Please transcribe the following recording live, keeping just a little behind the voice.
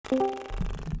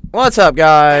What's up,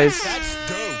 guys? That's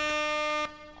dope.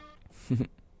 I'm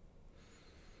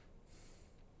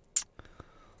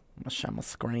gonna share my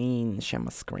screen. Share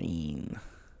my screen.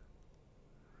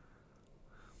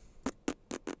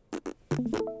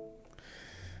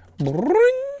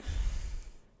 Bring.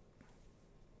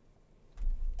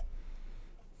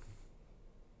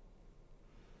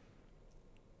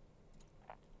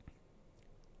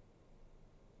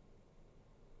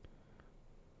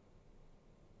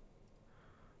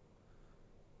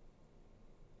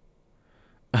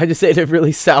 I just ate a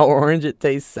really sour orange. It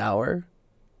tastes sour.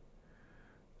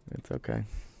 It's okay.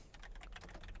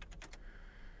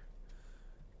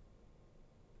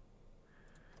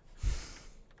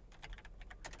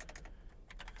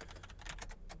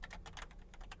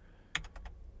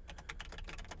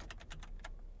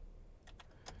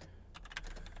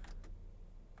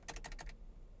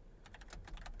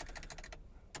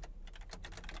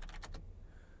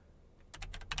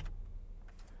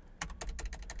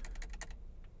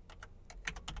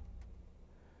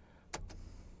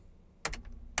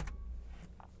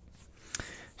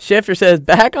 Shifter says,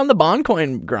 back on the bond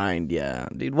coin grind. Yeah,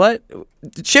 dude, what?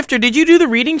 Shifter, did you do the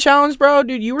reading challenge, bro?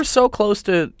 Dude, you were so close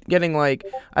to getting, like,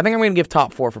 I think I'm going to give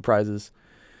top 4 for prizes.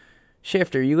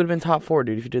 Shifter, you would have been top 4,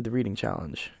 dude, if you did the reading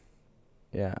challenge.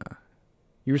 Yeah.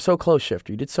 You were so close,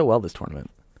 Shifter. You did so well this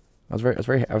tournament. I was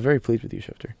very pleased with you,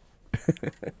 Shifter.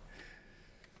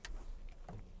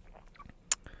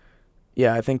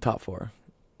 Yeah, I think top 4.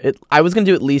 I was going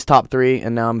to do at least top 3,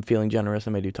 and now I'm feeling generous.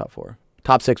 I may do top 4.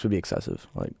 Top 6 would be excessive.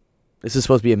 Like, this is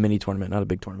supposed to be a mini tournament, not a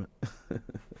big tournament.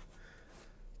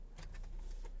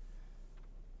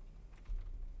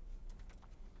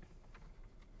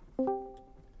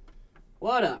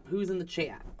 What up? Who's in the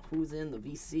chat? Who's in the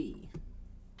VC?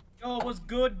 Yo, what's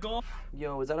good, go?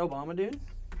 Yo, is that Obama, dude?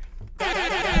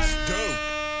 That's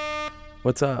dope.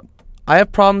 What's up? I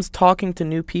have problems talking to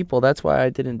new people. That's why I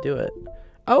didn't do it.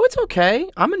 Oh, it's okay.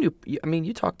 I'm a new... I mean,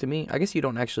 you talk to me. I guess you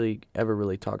don't actually ever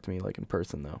really talk to me, like, in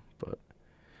person, though. But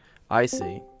I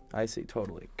see. I see,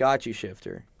 totally. Got you,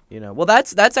 Shifter. You know, well,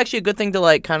 that's actually a good thing to,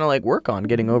 like, kind of, like, work on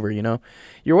getting over, you know?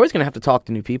 You're always going to have to talk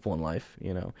to new people in life,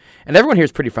 you know? And everyone here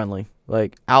is pretty friendly.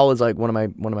 Like, Al is, like, one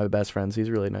of my best friends. He's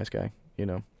a really nice guy, you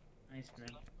know? Nice, man.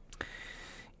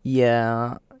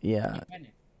 Yeah, yeah.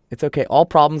 It's okay. All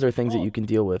problems are things that you can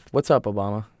deal with. What's up,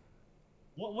 Obama?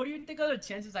 What do you think are the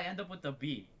chances I end up with a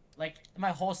B? Like, my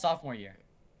whole sophomore year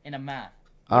in a math.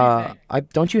 What do you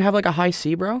think? Don't you have, like, a high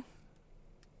C, bro?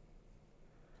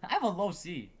 I have a low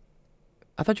C.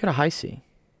 I thought you had a high C.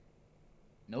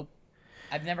 Nope.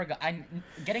 I've never got... I'm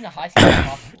getting a high C is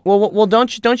impossible. Well,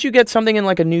 don't you get something in,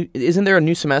 like, a new... Isn't there a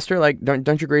new semester? Like,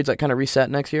 don't your grades, like, kind of reset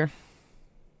next year?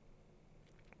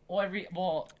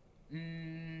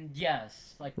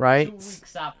 Yes. Like, Right? 2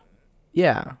 weeks after.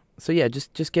 Yeah. So, yeah,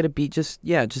 just get a B.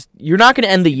 You're not going to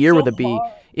end the year with a B.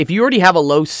 If you already have a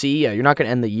low C, yeah, you're not going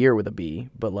to end the year with a B.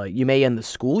 But, like, you may end the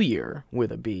school year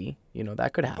with a B. You know,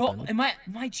 that could happen. Bro, and my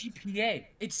GPA,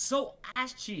 it's so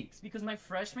ass cheeks because my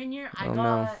freshman year, I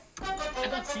got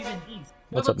season D.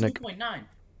 What's up, Nick? 2.9.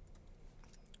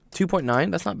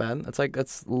 2.9? That's not bad. That's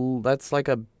like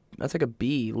a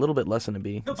B, a little bit less than a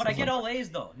B. No, but I get all A's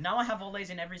though. Now I have all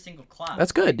A's in every single class.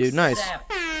 That's good, dude. Nice. Except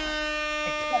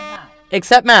math.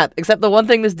 Except math. Except the one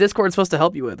thing this Discord is supposed to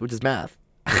help you with, which is math.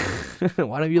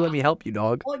 Why don't you let me help you,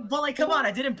 dog? But like, come on,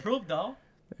 I did improve though.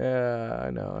 Yeah, I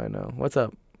know. What's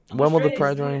up? I'm When will the straight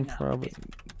prize A's doing running? it now. Probably.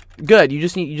 Good. You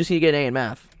just need to get an A in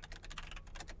math.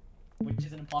 Which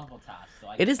is an impossible task. So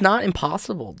It is not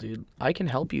impossible, dude. I can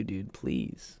help you, dude.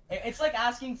 Please. It's like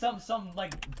asking some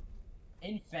like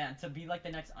infant to be like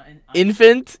the next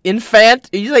Infant?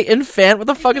 Are you like infant? What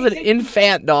the fuck is an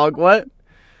infant, dog? What?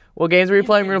 What games are we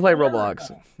playing? We're gonna play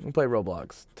Roblox. We'll play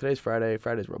Roblox. Today's Friday.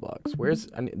 Friday's Roblox. Where's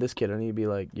this kid? I need to be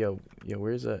like, yo,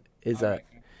 where's a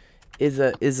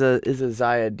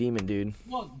Zaya demon, dude?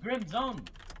 Well, Grim Zone.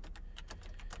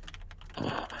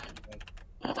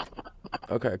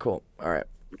 Okay, cool. All right.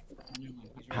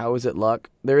 How is it luck?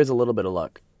 There is a little bit of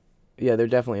luck. Yeah, there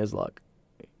definitely is luck.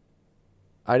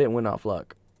 I didn't win off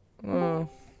luck. Hello,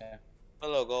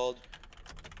 Gold.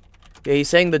 Yeah, he's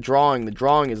saying the drawing. The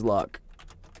drawing is luck.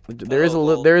 There is a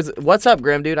little. There is. What's up,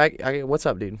 Graham, dude? What's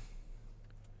up, dude?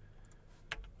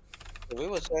 If we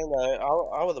were saying that,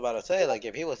 I was about to say, like,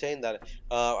 if he was saying that,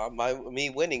 me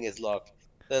winning is luck,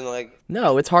 then like.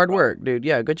 No, it's hard work, dude.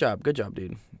 Yeah, good job,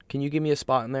 dude. Can you give me a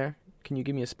spot in there? Can you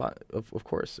give me a spot? Of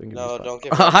course. No, don't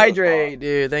give me hydrate,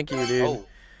 dude. Thank you, dude. Oh.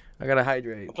 I gotta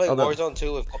hydrate. I'm playing Warzone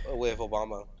 2 with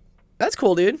Obama. That's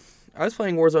cool, dude. I was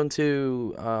playing Warzone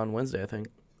 2 on Wednesday, I think.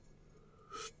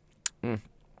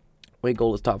 Wait,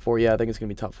 gold is top 4. Yeah, I think it's gonna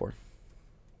be top 4.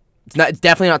 It's not. It's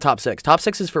definitely not top 6. Top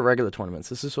 6 is for regular tournaments.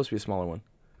 This is supposed to be a smaller one.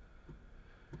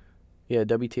 Yeah,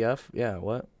 WTF? Yeah,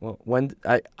 what? Well, when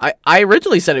I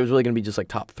originally said it was really gonna be just like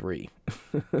top 3.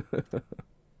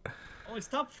 Oh, it's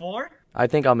top 4? I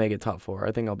think I'll make it top 4.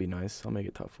 I think I'll be nice. I'll make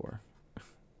it top 4.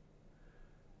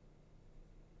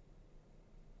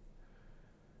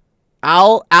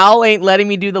 Al ain't letting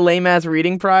me do the lame ass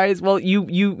reading prize. Well,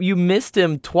 you missed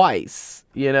him twice.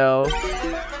 You know.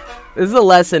 This is a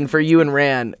lesson for you and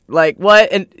Ran. Like,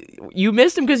 what? And you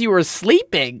missed him because you were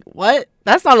sleeping. What?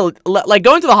 That's not a... Like,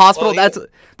 going to the hospital, that's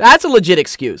a legit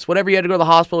excuse. Whatever, you had to go to the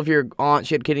hospital if your aunt,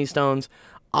 she had kidney stones,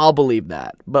 I'll believe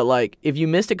that. But, like, if you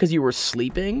missed it because you were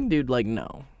sleeping, dude, like,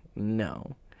 no.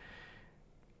 No.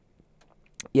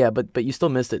 Yeah, but you still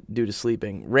missed it due to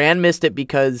sleeping. Ran missed it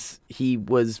because he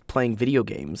was playing video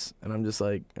games, and I'm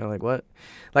like, what?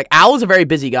 Like, Al's a very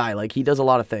busy guy. Like, he does a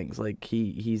lot of things. Like,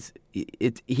 he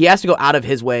has to go out of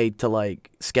his way to like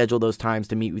schedule those times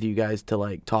to meet with you guys to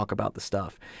like talk about the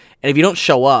stuff. And if you don't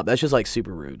show up, that's just like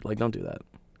super rude. Like, don't do that.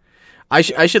 I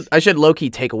should low key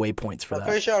take away points for that. I'm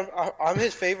pretty sure I'm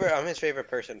his favorite. I'm his favorite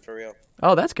person for real.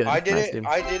 Oh, that's good. I did Nice, it. dude.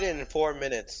 I did it in 4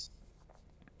 minutes.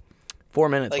 4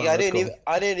 minutes. Like, wow, I that's didn't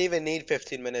cool. even need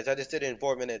 15 minutes. I just did it in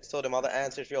 4 minutes. Told him all the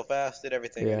answers real fast. Did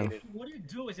everything I Yeah. needed. What do you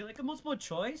do? Is it like a multiple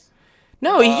choice?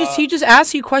 No, he just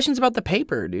asks you questions about the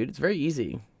paper, dude. It's very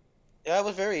easy. Yeah, it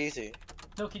was very easy.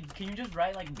 So can you just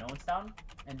write like notes down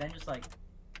and then just like...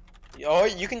 Or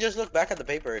you can just look back at the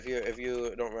paper if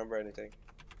you don't remember anything.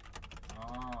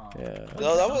 Oh. Yeah.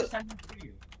 No, that was-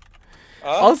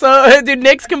 Also, dude,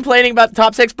 Nick's complaining about the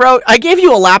top 6, bro. I gave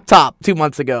you a laptop 2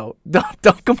 months ago.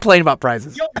 Don't complain about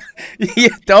prizes. Yo,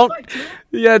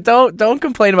 yeah, don't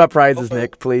complain about prizes, Okay.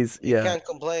 Nick, please. You Yeah. can't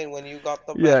complain when you got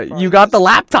the Yeah, best you got the prizes.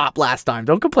 laptop last time.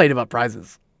 Don't complain about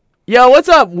prizes. Yo, what's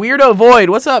up, Weirdo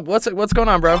Void? What's up? What's going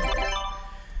on, bro?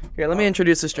 Here, let me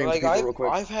introduce the stream to Like, people real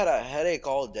quick. I've had a headache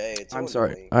all day. It's I'm so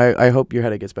sorry. annoying. I hope your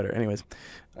headache gets better. Anyways,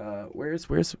 where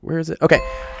is it? Okay,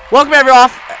 welcome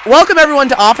everyone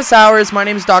to Office Hours. My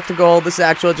name is Dr. Gold. This is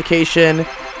Actual Education,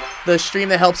 the stream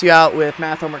that helps you out with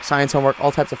math homework, science homework,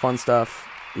 all types of fun stuff.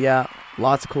 Yeah,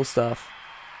 lots of cool stuff.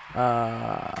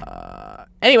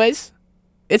 Anyways,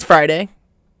 it's Friday.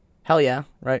 Hell yeah,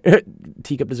 right?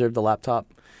 Teacup deserved the laptop.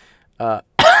 Yeah,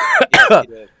 he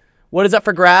did. What is up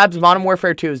for grabs? Modern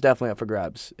Warfare 2 is definitely up for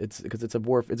grabs. It's because it's a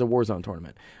Warzone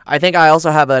tournament. I think I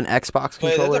also have an Xbox Wait,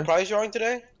 is controller. the prize drawing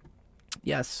today?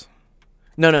 Yes.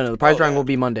 No. The prize drawing Okay. will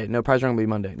be Monday. No, prize drawing will be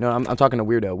Monday. No, I'm talking to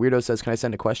Weirdo. Weirdo says, "Can I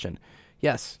send a question?"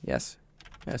 Yes. Yeah, so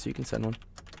you can send one.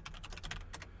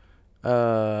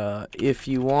 If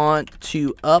you want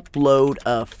to upload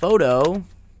a photo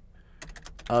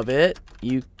of it,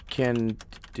 you can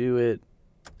do it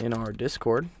in our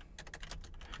Discord.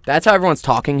 That's how everyone's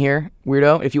talking here,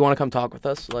 Weirdo. If you want to come talk with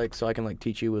us, like, so I can like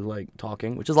teach you with like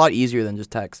talking, which is a lot easier than just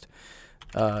text.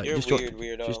 You're just weird,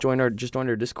 weirdo. Just join our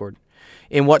Discord.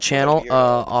 In what channel? weirdo.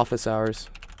 Office Hours.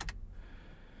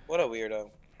 What a weirdo.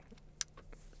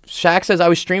 Shaq says I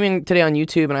was streaming today on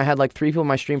YouTube and I had like 3 people in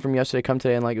my stream from yesterday come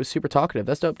today and like it was super talkative.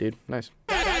 That's dope, dude. Nice.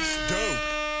 That's dope.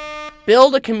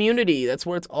 Build a community. That's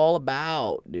what it's all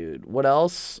about, dude. What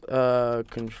else?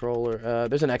 Controller.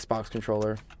 There's an Xbox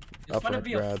controller. It's Up gonna for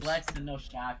be grabs. a flex to no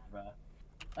Shaq, bro.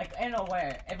 Like, ain't no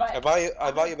way. If I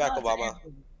bought you back, Obama.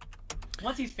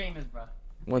 Once he's famous, bro.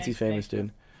 Once he's famous, Thanks,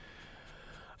 dude.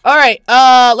 All right.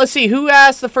 Let's see. Who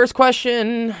asked the first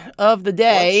question of the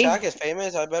day? Once Shaq is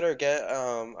famous, I better get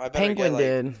Penguin like,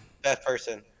 did. best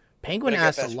person. Penguin Better get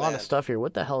asked a best lot of man. stuff here.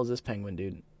 What the hell is this Penguin,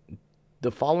 dude?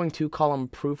 The following 2-column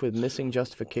proof with missing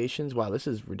justifications. Wow, this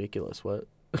is ridiculous. What?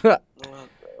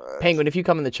 Penguin, if you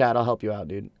come in the chat, I'll help you out,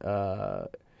 dude.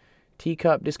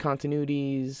 Teacup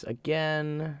discontinuities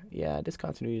again. Yeah,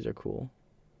 discontinuities are cool.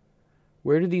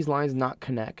 Where do these lines not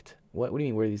connect? What do you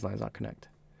mean? Where do these lines not connect?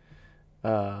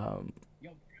 Oh,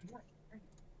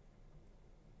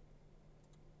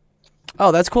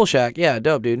 that's cool, Shaq. Yeah,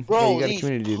 dope, dude. Yeah, Bro, you got a these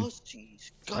community, dude.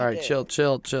 pussies. All right, Goddamn.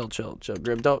 chill,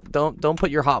 Grim. Don't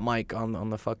put your hot mic on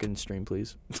the fucking stream,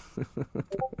 please.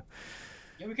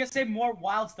 Yeah, we can say more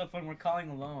wild stuff when we're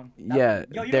calling alone. Yeah,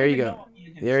 Yo, there don't you even go. know me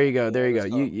and him There you go. say There you go.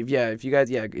 let's If you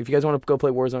guys want to go play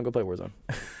Warzone, go play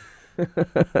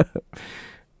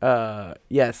Warzone.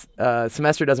 Yes.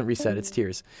 Semester doesn't reset. It's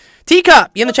tiers.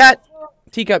 Teacup, you in the chat?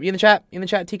 Teacup, you in the chat? You in the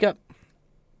chat? Teacup.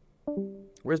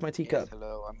 Where's my teacup?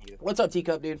 Hello, I'm here. What's up,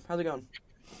 Teacup, dude? How's it going?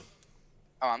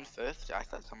 Oh, I'm first. I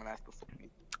thought someone asked before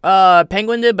me.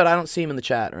 Penguin did, but I don't see him in the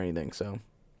chat or anything. So,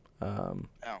 Oh.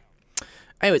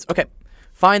 anyways, okay.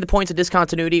 Find the points of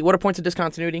discontinuity. What are points of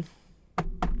discontinuity?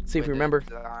 See if we remember.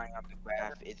 Lying on the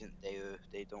graph isn't there.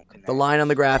 They don't connect. The line on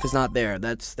the graph is not there.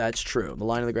 That's true. The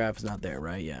line on the graph is not there,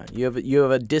 right? Yeah. You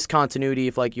have a discontinuity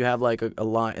if like you have like a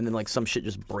line and then like some shit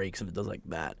just breaks and it does like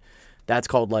that. That's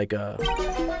called like a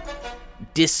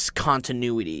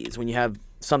discontinuities. When you have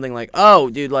something like, oh,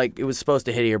 dude, like it was supposed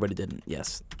to hit here but it didn't.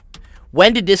 Yes.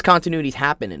 When did discontinuities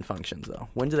happen in functions though?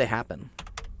 When do they happen?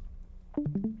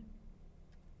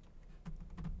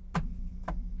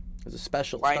 There's a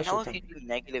special. Well, I know special if you do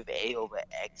negative a over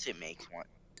x, it makes one.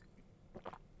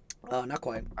 not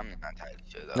quite. I'm not entirely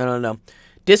sure though. No.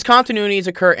 Discontinuities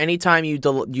occur anytime you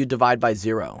divide by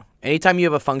 0. Anytime you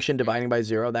have a function dividing by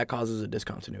 0, that causes a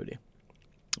discontinuity.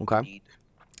 Okay?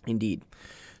 Indeed.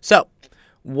 So,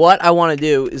 what I want to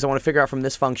do is I want to figure out from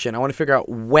this function, I want to figure out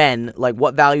when, like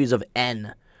what values of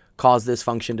n cause this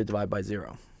function to divide by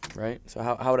 0. Right? So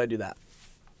how would I do that?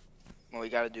 Well, we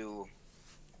gotta do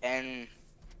n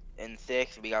in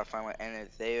 6. We gotta find what n is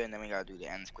there, and then we gotta do the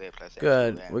n squared plus n.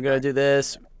 Good. We're going to do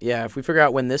this. Yeah, if we figure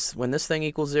out when this thing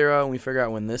equals 0, and we figure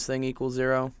out when this thing equals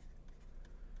 0.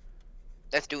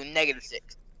 Let's do negative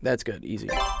 6. That's good. Easy.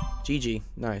 GG.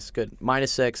 Nice. Good.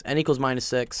 -6. N equals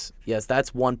 -6. Yes,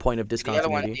 that's 1 point of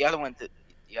discontinuity. The other one's a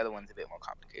bit more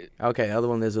complicated. Okay, the other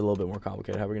one is a little bit more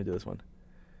complicated. How are we going to do this one?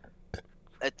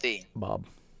 Let's see. Bob.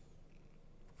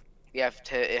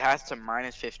 It has to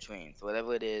 -15. So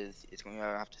whatever it is, it's going to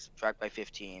have to subtract by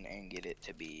 15 and get it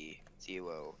to be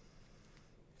 0.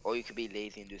 Or you could be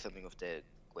lazy and do something with the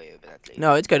square, but that's lazy.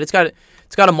 No, it's good. It's got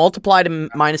to multiply to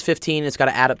 -15. It's got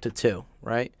to add up to 2,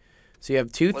 right? So you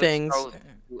have two things.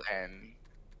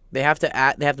 They have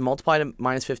to multiply to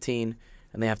 -15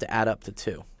 and they have to add up to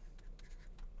 2.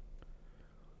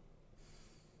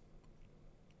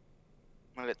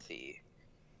 Well, let's see.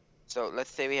 So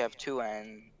let's say we have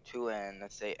 2n.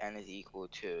 Let's say n is equal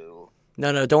to.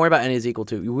 No, don't worry about n is equal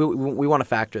to. We want to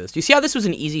factor this. Do you see how this was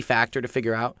an easy factor to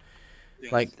figure out?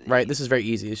 Like, right, this is very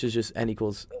easy. This is just n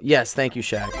equals. Yes, thank you,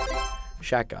 Shaq.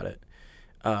 Shaq got it.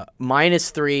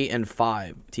 -3 and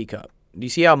 5 teacup. Do you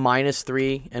see how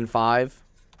 -3 and 5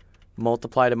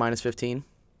 multiply to -15?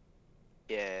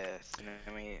 Yes. And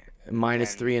then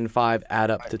 -3 and 5 add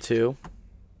up to 2.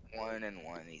 1 and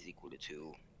 1 is equal to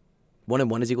 2. 1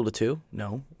 and 1 is equal to 2?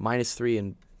 No. -3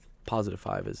 and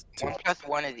 +5 is 2. 1 plus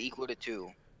 1 is equal to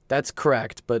 2. That's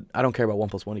correct, but I don't care about 1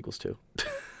 plus 1 equals 2.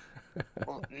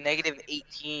 Well,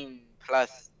 -18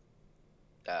 plus.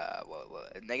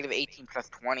 -18 plus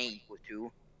 20 equals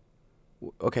 2.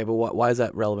 Okay, but why is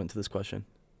that relevant to this question?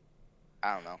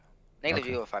 I don't know.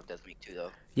 -0.5 does make 2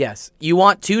 though. Yes. You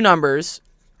want two numbers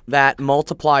that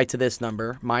multiply to this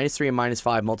number, -3 and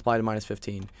 -5 multiply to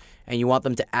 -15, and you want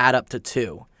them to add up to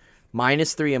 2.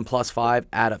 -3 and +5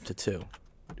 add up to 2.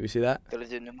 Do we see that? So does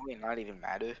the numerator not even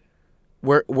matter?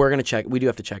 We're gonna check. We do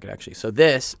have to check it actually. So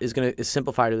this is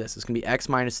simplified to this. It's gonna be x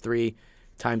 -3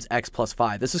 times x plus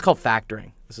 5. This is called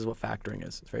factoring. This is what factoring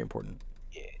is. It's very important.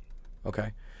 Yeah.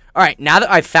 Okay. All right. Now that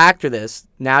I factor this,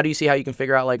 now do you see how you can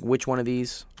figure out like which one of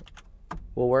these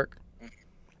will work?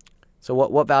 So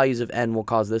what values of n will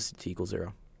cause this to equal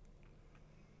 0?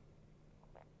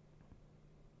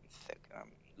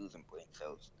 I'm losing brain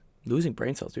cells. Losing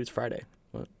brain cells, dude. It's Friday.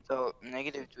 What? So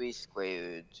 -3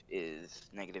 squared is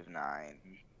 -9.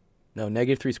 No,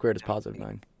 -3 squared is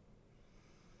 +9.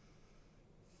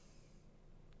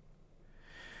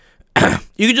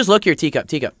 You can just look here,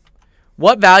 teacup.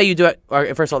 What value do I...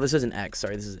 Or first of all, this isn't x.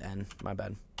 Sorry, this is n. My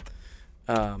bad.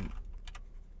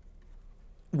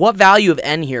 What value of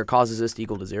n here causes this to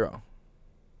equal to 0?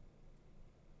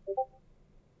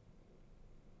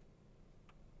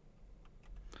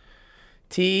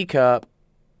 Teacup.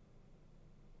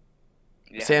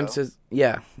 Yeah, Sam hello? says...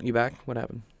 Yeah, you back? What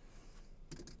happened?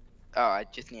 Oh, I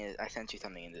sent you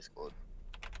something in Discord.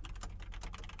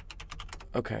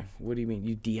 Okay, what do you mean?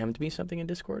 You DM'd me something in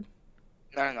Discord?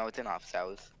 No, it's in office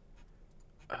hours.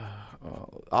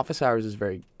 Office hours is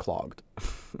very clogged.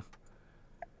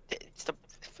 It's the.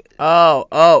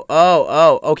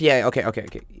 Okay.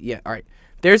 Yeah, all right.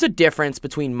 There's a difference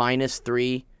between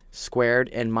 -3 squared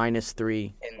and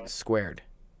 -3 squared.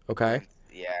 Okay?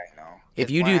 Yeah, I know. If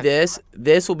Just you one do has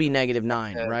this will be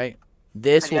 -9, right?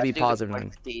 This and will you be have to do the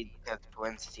 +9.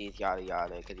 parentheses, yada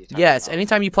yada. 'Cause you're talking Yes, about-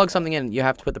 anytime you plug something in, you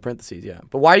have to put the parentheses, yeah.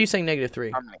 But why are you saying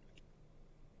 -3?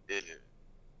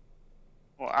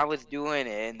 Well, I was doing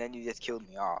it, and then you just killed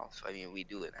me off. I mean, we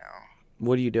do it now.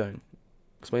 What are you doing?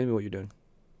 Explain to me what you're doing.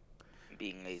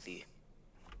 Being lazy.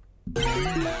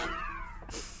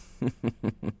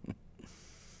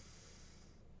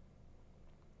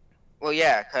 Well,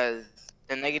 yeah, because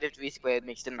the -3 squared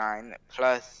makes the 9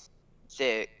 plus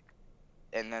 6,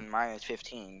 and then minus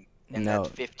 15. And No.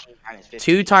 that's 15 minus 15.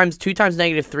 2 times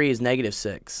 -3 is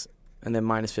 -6. and then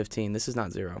minus 15. This is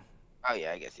not 0. Oh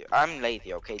yeah, I guess you. I'm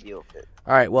lazy. Okay, deal with it.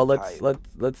 All right, well Tired.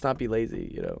 let's not be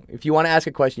lazy. You know, if you want to ask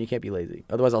a question, you can't be lazy.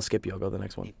 Otherwise, I'll skip you. I'll go to the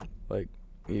next one. Like,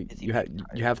 you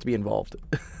have to be involved.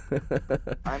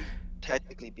 I'm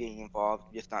technically being involved,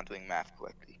 just not doing math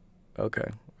correctly. Okay.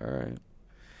 All right.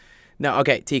 Now,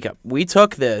 okay, teacup. We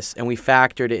took this and we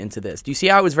factored it into this. Do you see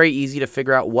how it was very easy to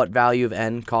figure out what value of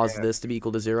n caused this to be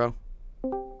equal to 0?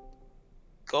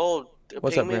 Gold.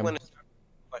 What's ping up, me Graham? when it's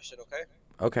question, okay?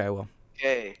 Okay, well.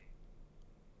 Okay.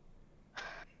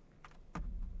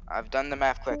 I've done the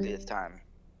math correctly this time.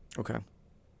 Okay.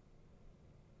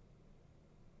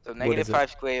 So What negative is it?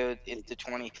 5 squared is the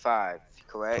 25,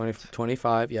 correct?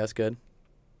 25, yes, good.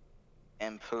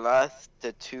 And plus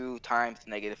the 2 times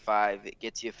negative 5, it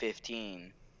gets you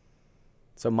 15.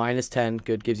 So minus 10,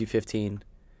 good, gives you 15.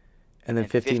 And then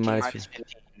 15 minus 15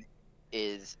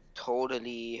 is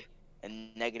totally a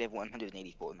negative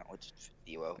 184. No, it's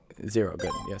 0. 0,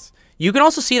 good, yes. You can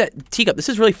also see that, teacup, this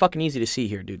is really fucking easy to see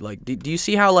here, dude. Like, do you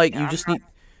see how, like, Yeah, you just I'm need...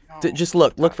 No, Just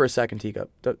look for a second, teacup.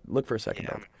 Look for a second,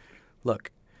 Yeah. dog.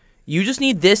 Look. You just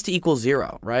need this to equal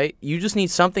 0, right? You just need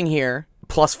something here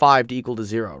plus 5 to equal to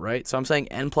 0, right? So I'm saying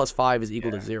n plus 5 is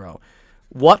equal to 0.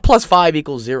 What plus 5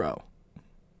 equals 0?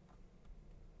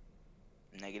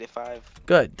 negative 5.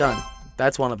 Good, done.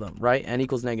 That's one of them, right? N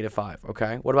equals negative 5,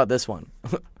 okay? What about this one?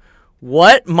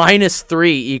 What minus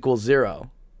 3 equals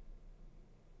 0?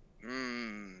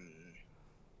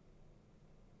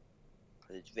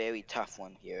 It's a very tough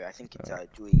one here. I think it's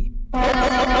Dewey.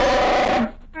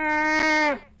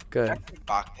 Good.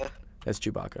 Baka. That's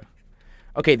Chewbacca.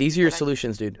 Okay, these are your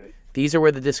solutions, dude. These are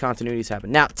where the discontinuities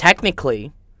happen. Now,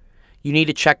 technically, you need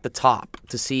to check the top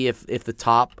to see if the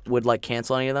top would, like,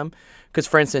 cancel any of them. Because,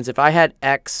 for instance, if I had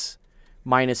x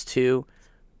minus 2,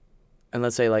 and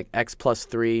let's say, like, x plus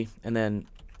 3, and then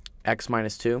x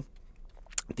minus 2,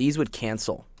 these would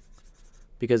cancel.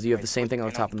 Because you have the same thing on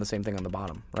the top and the same thing on the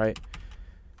bottom, right?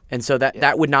 And so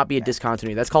that would not be a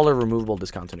discontinuity. That's called a removable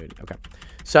discontinuity. Okay.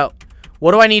 So,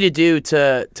 what do I need to do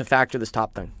to factor this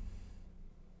top thing?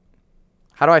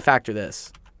 How do I factor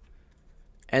this?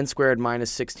 N squared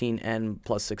minus 16n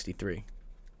plus 63.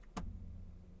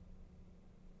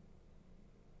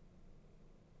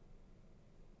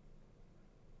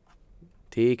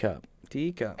 Teacup.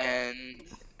 Teacup. N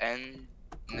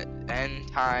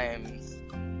times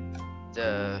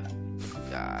the.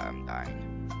 I'm dying.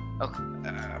 Okay.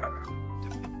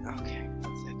 Okay.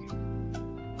 1 second.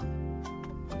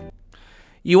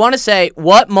 You want to say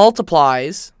what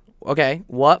multiplies. Okay.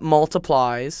 What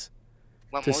multiplies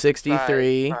What to multiplies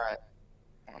 63? by-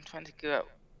 I'm trying to figure out.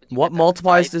 What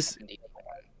multiplies this? this?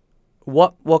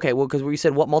 What? Okay. Well, because we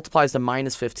said what multiplies to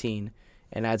minus 15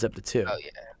 and adds up to 2. Oh yeah.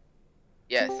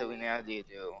 Yeah. So we now do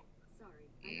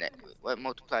what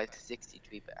multiplies to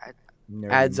 63, but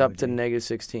Adds up to negative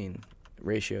 16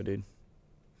 ratio, dude.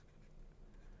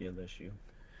 Feel issue.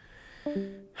 Oh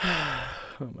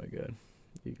my god,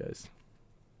 you guys.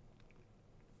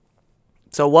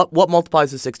 So what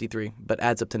multiplies to 63 but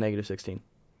adds up to negative 16?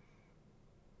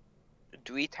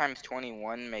 3 times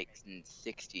 21 makes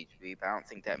 63, but I don't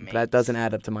think that makes. That doesn't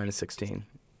add up to minus 16.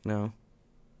 No.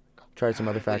 Try some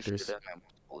other I really factors. should've done my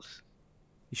multiples.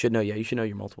 You should know. Yeah, you should know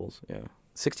your multiples. Yeah.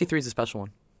 63 is a special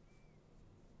one.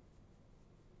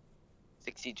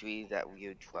 63 is that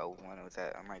weird 12 one, or was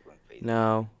that? Am I going crazy?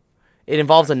 No. It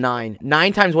involves a 9.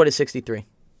 9 times what is 63?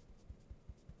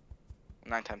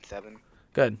 9 times 7.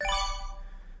 Good.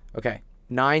 Okay.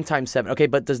 9 times 7. Okay,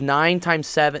 but does 9 times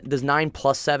 7, does 9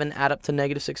 plus 7 add up to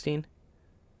negative 16?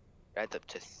 Adds up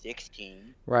to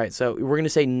 16. Right, so we're going to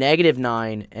say negative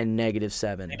 9 and negative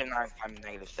 7. Negative 9 times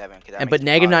negative 7. But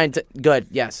negative 9, good,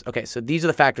 yes. Okay, so these are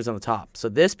the factors on the top. So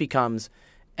this becomes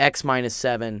x minus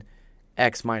 7,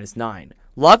 x minus 9.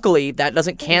 Luckily, that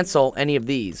doesn't cancel any of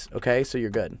these, okay? So you're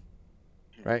good,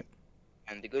 right?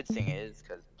 And the good thing is,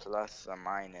 because plus or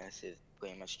minus is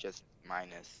pretty much just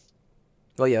minus.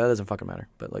 Well, yeah, that doesn't fucking matter.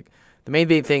 But, like, the main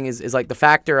big thing is like the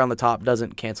factor on the top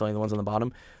doesn't cancel any of the ones on the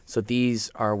bottom. So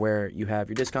these are where you have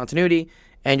your discontinuity,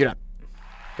 and you're done.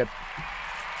 Good.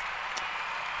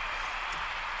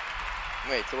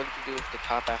 Wait, so what did you do with the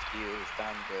top after you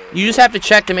found the... You just have to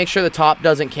check to make sure the top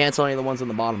doesn't cancel any of the ones on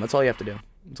the bottom. That's all you have to do.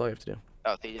 That's all you have to do.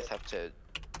 Oh, so you just have to...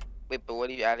 Wait, but what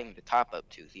are you adding the top up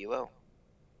to? 0?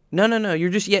 No. You're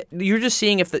just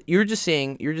seeing if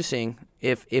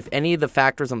if any of the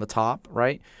factors on the top,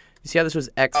 right? You see how this was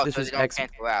x, Oh, this so was they don't x.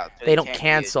 cancel out. So They don't can't be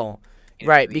cancel. a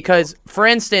Right, 0. because for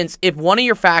instance, if one of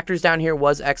your factors down here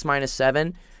was x minus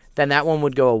 7, then that one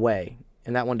would go away,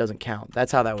 and that one doesn't count.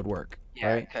 That's how that would work,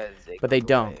 Yeah, right? because But they go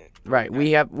don't. away. Right.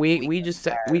 We have we just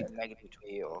said we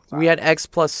 -3 or 5. we had x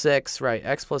plus 6, right?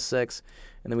 X plus 6,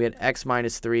 and then we had x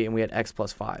minus 3, and we had x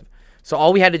plus 5. So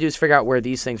all we had to do is figure out where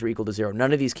these things were equal to 0.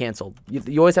 None of these canceled.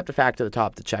 You always have to factor to the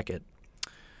top to check it.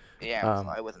 Yeah,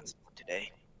 I wasn't smart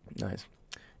today. Nice.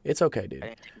 It's okay, dude. I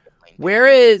didn't take the plane. Where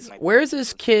is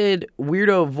this kid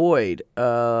Weirdo Void?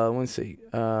 Let's see.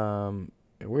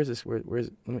 Where's this? Where's?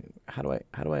 Let me. How do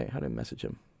I message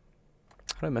him?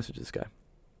 How do I message this guy?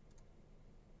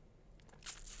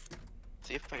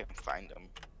 See if I can find them.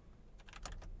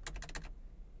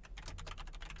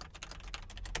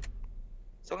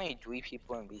 It's only 3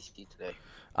 people in BC today.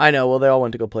 I know. Well, they all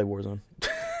went to go play Warzone.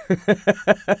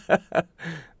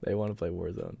 They want to play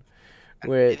Warzone.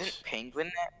 Which Isn't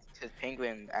Penguin that? Because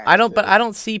Penguin. I don't. But I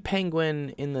don't see Penguin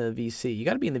in the VC. You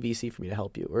got to be in the VC for me to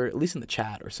help you, or at least in the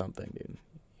chat or something, dude.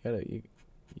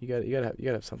 You gotta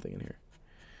have something in here.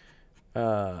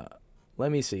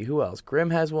 Let me see. Who else? Grim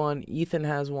has one. Ethan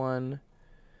has one.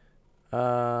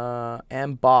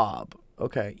 And Bob.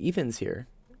 Okay, Ethan's here.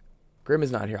 Grim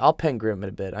is not here. I'll ping Grim in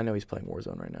a bit. I know he's playing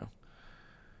Warzone right now.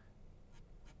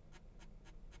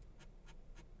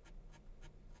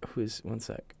 Who's one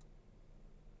sec?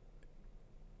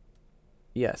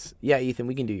 Yes. Yeah, Ethan,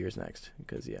 we can do yours next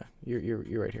because yeah,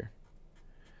 you're right here.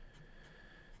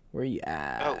 Where you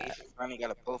at? Oh, he finally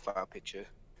got a profile picture.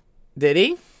 Did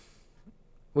he?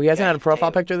 Well, he hasn't Yeah, had a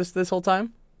profile Taylor. picture this whole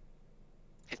time?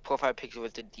 His profile picture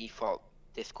was the default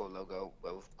Disco logo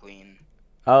with green.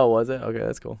 Oh, was it? Okay,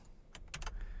 that's cool.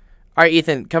 All right,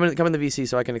 Ethan, come in the VC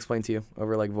so I can explain to you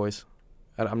over like voice.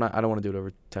 I don't want to do it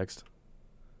over text.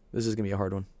 This is gonna be a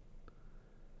hard one.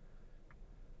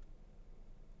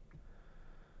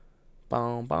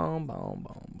 Boom, boom, boom,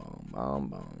 boom, boom, boom,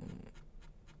 boom.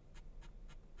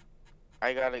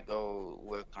 I gotta go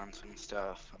work on some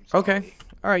stuff. I'm Okay. sorry.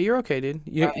 All right, you're okay, dude.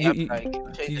 You I'll you try to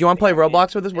want this to play thing I made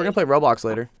Roblox with us? We're gonna play today. Roblox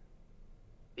later.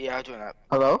 Yeah, I'll do that.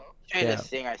 Hello? Show you Yeah. this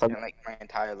thing I spent like my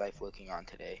entire life working on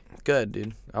today. Good,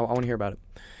 dude. I want to hear about it.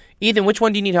 Ethan, which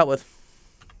one do you need help with?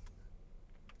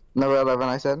 Number 11,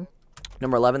 I said.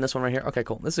 Number 11, this one right here. Okay,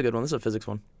 cool. This is a good one. This is a physics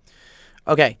one.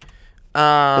 Okay.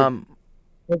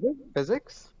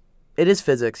 Physics? It is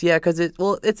physics, yeah, because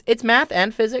it's math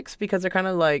and physics because they're kind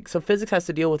of like so physics has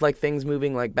to deal with like things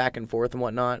moving like back and forth and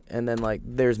whatnot, and then like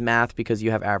there's math because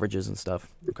you have averages and stuff.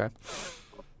 Okay.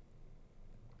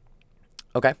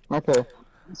 Okay. Okay.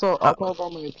 So, I'll talk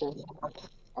about my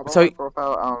profile. So- My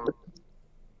profile,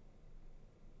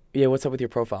 Yeah, what's up with your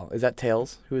profile? Is that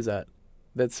Tails? Who is that?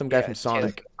 That's some guy Yeah, from it's Tails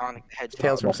Sonic. Sonic the Hedgehog.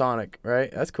 Tails from Sonic,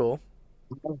 right? That's cool.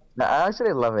 I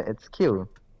actually love it. It's cute.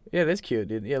 Yeah, it is cute,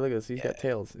 dude. Yeah, look at this. He's got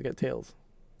tails. He's got tails.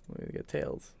 He's got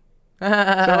tails. So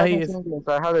I He is- had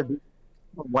to do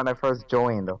when I first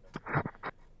joined on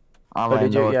Oh, my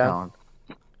did you? no Yeah. account.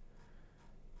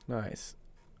 Nice.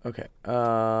 Okay.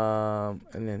 And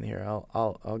then here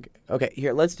okay,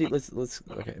 here let's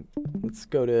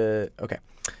go to okay.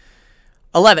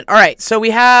 11. All right. So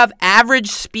we have average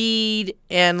speed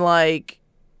and like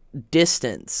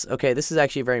distance. Okay, this is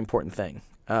actually a very important thing.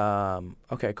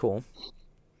 Okay, cool.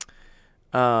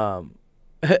 Hello,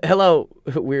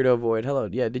 Weirdo Void. Hello.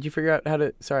 Yeah, did you figure out how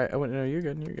to sorry, I went no, you're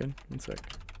good. You're good. One sec.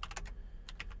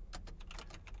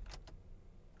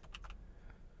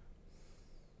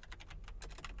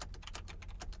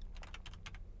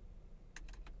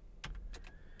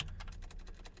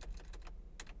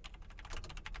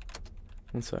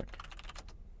 One sec.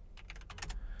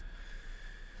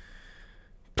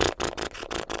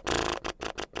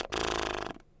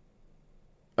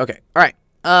 Okay. All right.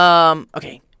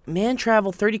 Okay. Man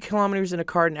traveled 30 kilometers in a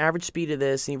car at an average speed of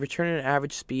this, and he returned at an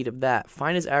average speed of that.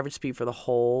 Find his average speed for the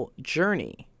whole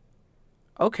journey.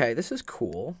 Okay, this is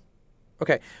cool.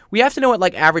 Okay, we have to know what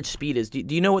like average speed is. Do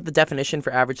you know what the definition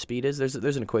for average speed is?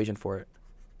 There's an equation for it.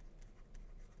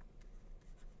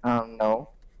 No.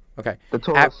 Okay. The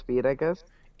total speed, I guess.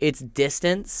 It's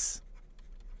distance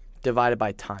divided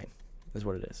by time is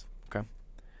what it is. Okay.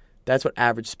 That's what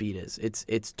average speed is.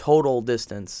 It's total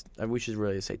distance. We should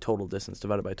really say total distance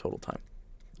divided by total time.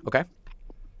 Okay?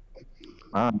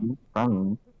 Fun.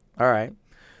 All right.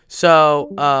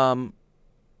 So,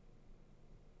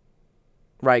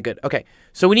 right, good. Okay.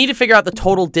 So we need to figure out the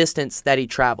total distance that he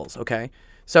travels, okay?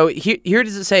 So here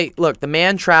does it say, look, the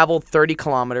man traveled 30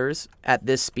 kilometers at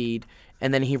this speed,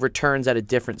 and then he returns at a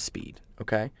different speed,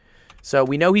 okay? So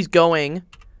we know he's going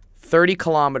 30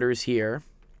 kilometers here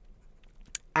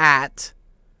at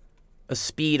a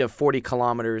speed of 40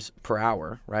 kilometers per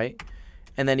hour, right?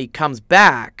 And then he comes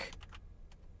back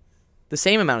the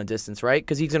same amount of distance, right?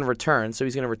 Because he's going to return. So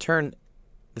he's going to return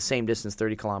the same distance,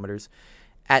 30 kilometers,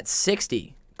 at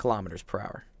 60 kilometers per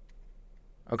hour.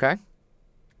 Okay?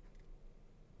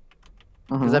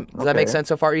 Does that make sense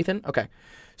so far, Ethan? Okay.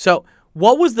 So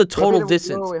what was the total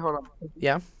distance? Wait, hold on.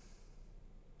 Yeah.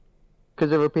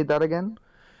 Could you repeat that again?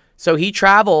 So he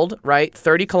traveled, right,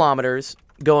 30 kilometers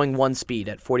going one speed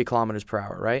at 40 kilometers per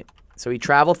hour, right? So he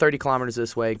traveled 30 kilometers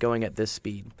this way going at this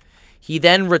speed. He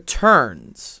then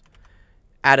returns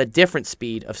at a different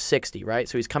speed of 60, right?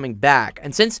 So he's coming back.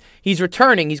 And since he's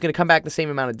returning, he's going to come back the same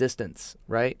amount of distance,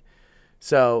 right?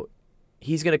 So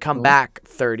he's going to come back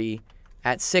 30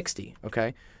 at 60,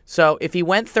 okay? So if he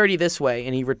went 30 this way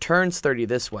and he returns 30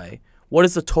 this way, what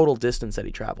is the total distance that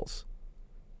he travels?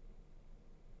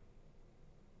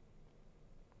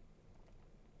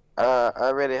 I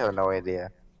really have no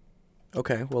idea.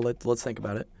 Okay, well, let's think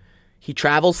about it. He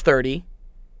travels 30.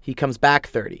 He comes back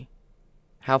 30.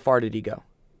 How far did he go?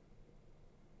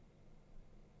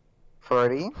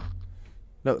 40?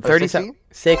 No, Or 30. 60?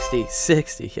 60.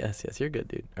 60. Yes, you're good,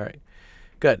 dude. All right.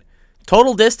 Good.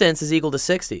 Total distance is equal to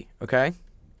 60, okay?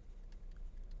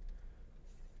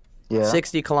 Yeah.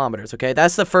 60 kilometers, okay?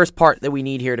 That's the first part that we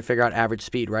need here to figure out average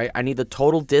speed, right? I need the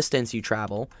total distance you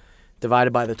travel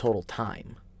divided by the total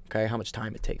time, okay? How much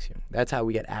time it takes you. That's how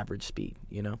we get average speed,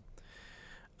 you know?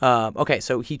 Okay,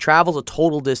 so he travels a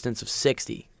total distance of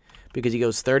 60 because he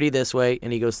goes 30 this way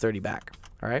and he goes 30 back,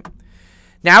 all right?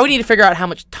 Now we need to figure out how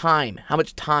much time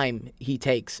he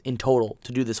takes in total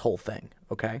to do this whole thing,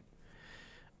 okay?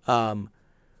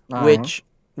 Which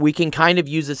we can kind of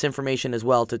use this information as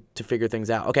well to figure things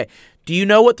out. Okay, do you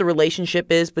know what the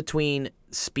relationship is between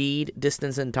speed,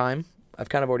 distance, and time? I've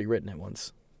kind of already written it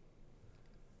once.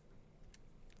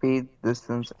 Speed,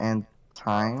 distance, and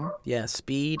time. Yeah,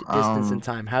 speed, distance, and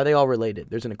time. How are they all related?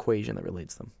 There's an equation that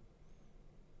relates them.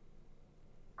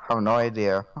 I have no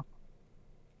idea.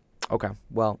 Okay,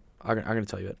 well, I'm going to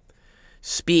tell you it.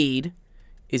 Speed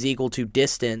is equal to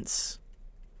distance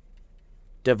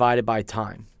divided by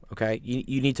time, okay?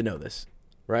 You need to know this,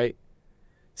 right?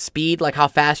 Speed, like how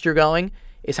fast you're going,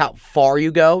 is how far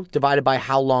you go divided by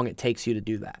how long it takes you to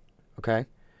do that, okay?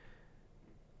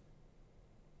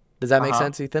 Does that make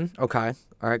sense, Ethan? Okay,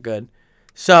 all right, good.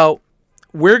 So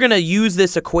we're going to use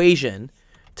this equation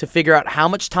to figure out how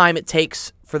much time it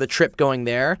takes for the trip going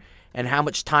there and how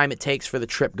much time it takes for the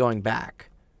trip going back,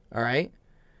 all right?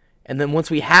 And then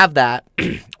once we have that,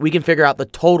 we can figure out the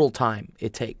total time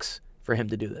it takes for him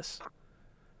to do this.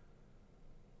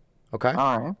 Okay?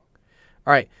 All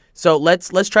right. So let's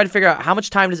try to figure out how much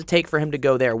time does it take for him to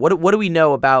go there. What do we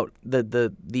know about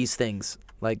these things,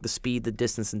 like the speed, the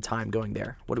distance, and time going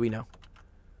there? What do we know?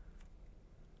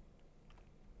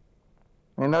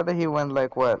 You know that he went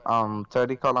like what,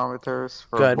 30 kilometers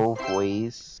for Good. both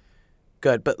ways.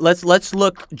 Good, but let's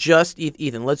look just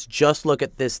Ethan. Let's just look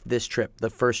at this trip, the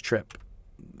first trip,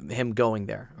 him going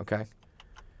there. Okay.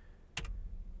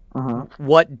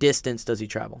 What distance does he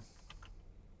travel?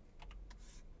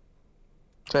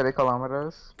 30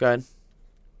 kilometers. Good.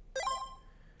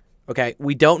 Okay,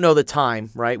 we don't know the time,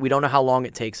 right? We don't know how long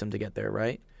it takes him to get there,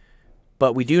 right?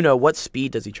 But we do know what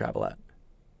speed does he travel at?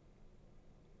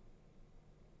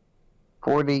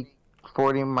 40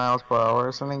 miles per hour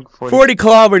or something. 40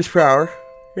 kilometers per hour.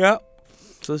 Yeah.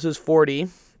 So this is 40.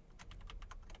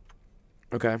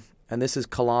 Okay. And this is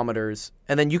kilometers.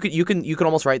 And then you can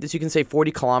almost write this. You can say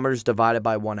 40 kilometers divided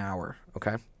by 1 hour.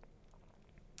 Okay.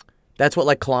 That's what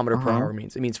like kilometer per hour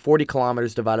means. It means 40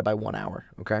 kilometers divided by 1 hour.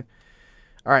 Okay.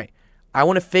 All right. I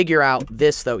want to figure out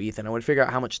this though, Ethan. I want to figure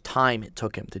out how much time it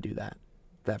took him to do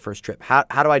that first trip. How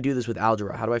do I do this with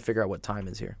algebra? How do I figure out what time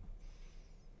is here?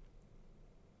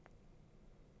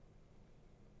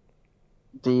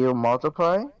 Do you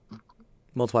multiply?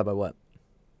 Multiply by what?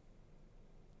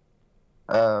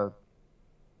 I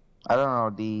don't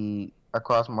know, the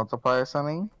across multiply or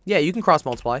something? Yeah, you can cross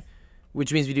multiply,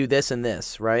 which means we do this and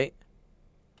this, right?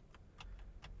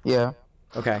 Yeah.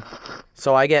 Okay.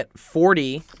 So I get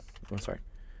 40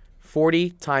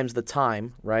 times the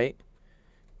time, right,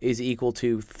 is equal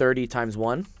to 30 times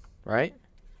 1, right?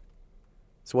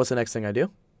 So what's the next thing I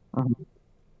do?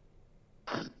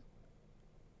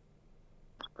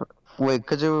 Wait,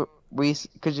 could you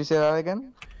say that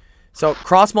again? So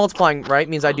cross multiplying, right,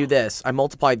 means I do this. I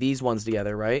multiply these ones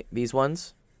together, right? These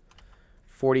ones.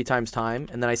 40 times time.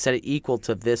 And then I set it equal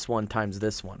to this one times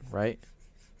this one, right?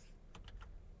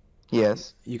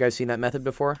 Yes. You guys seen that method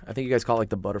before? I think you guys call it like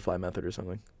the butterfly method or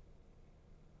something.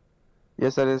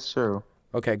 Yes, that is true.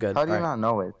 Okay, good. How do you All right. not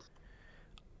know it?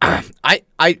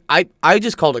 I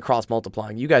just called it cross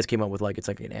multiplying. You guys came up with like it's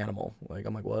like an animal. Like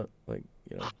I'm like what? Like,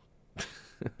 you know.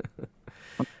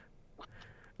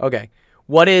 Okay.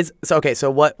 So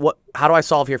what how do I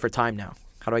solve here for time now?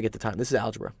 How do I get the time? This is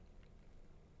algebra.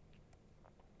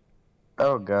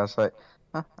 Oh gosh, I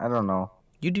don't know.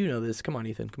 You do know this. Come on,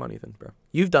 Ethan. Come on, Ethan, bro.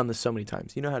 You've done this so many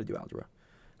times. You know how to do algebra.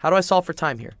 How do I solve for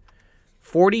time here?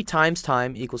 40 times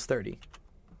time equals 30.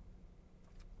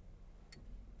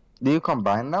 Do you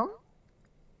combine them?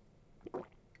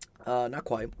 Not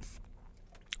quite.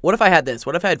 What if I had this?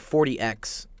 What if I had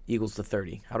 40x equals to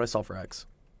 30? How do I solve for x?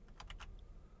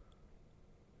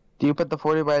 Do you put the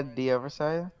 40 by the other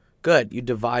side? Good. You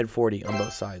divide 40 on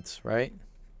both sides, right?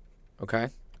 Okay.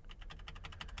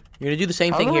 You're going to do the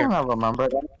same thing I here. don't remember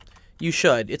that. You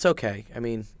should. It's okay. I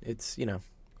mean, it's, you know.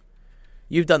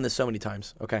 You've done this so many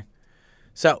times. Okay.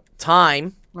 So,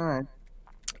 time All right.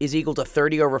 is equal to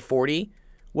 30 over 40.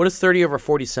 What does 30 over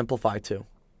 40 simplify to?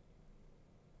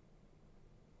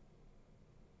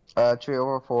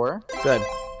 3/4. Good.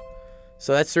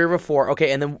 So that's 3 over 4.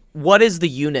 Okay, and then what is the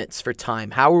units for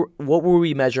time? What were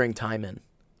we measuring time in?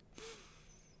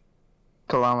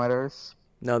 Kilometers.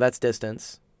 No, that's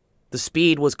distance. The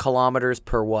speed was kilometers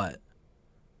per what?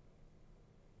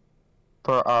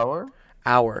 Per hour.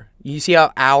 Hour. You see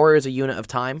how hour is a unit of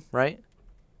time, right?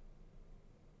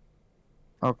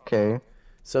 Okay.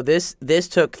 So this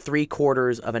took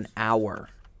 3/4 of an hour.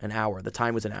 An hour. The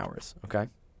time was in hours, okay?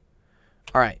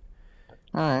 All right.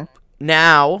 All right.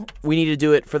 Now we need to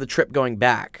do it for the trip going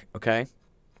back, okay?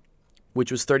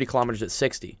 Which was 30 kilometers at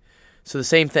 60. So the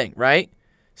same thing, right?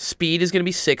 Speed is going to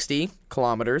be 60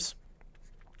 kilometers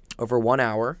over 1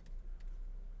 hour.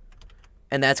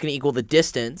 And that's going to equal the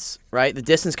distance, right? The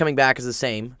distance coming back is the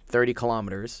same, 30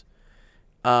 kilometers,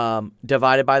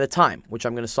 divided by the time, which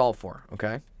I'm going to solve for,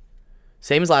 okay?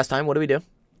 Same as last time. What do we do?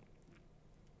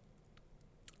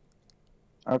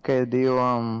 Okay. Do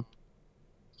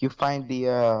you find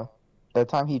the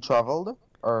time he traveled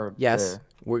or Yes,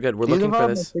 we're good. We're Do you looking divide for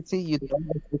by this. 60? You divide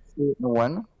by 60 in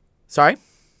 1. Sorry?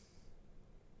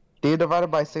 Do you divide it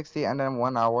by 60 and then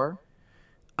 1 hour?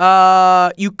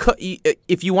 You could,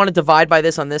 if you want to divide by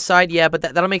this on this side, yeah, but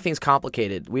that'll make things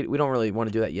complicated. We don't really want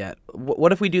to do that yet.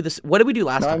 What if we do this? What did we do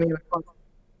last No, time?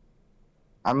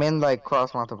 I mean like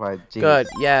cross multiply. Jeez. Good.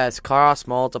 Yes. Cross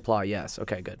multiply. Yes.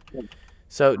 Okay. Good.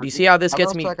 So do you see how this I gets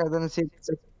lost me? track, I didn't see.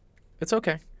 It's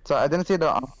okay. So I didn't see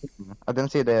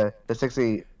the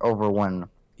 60 over 1.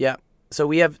 Yeah. So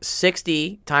we have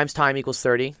 60 times time equals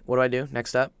 30. What do I do? Next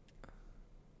step.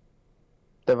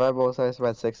 Divide both sides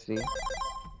by 60.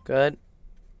 Good.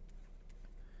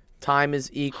 Time is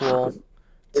equal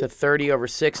to 30 over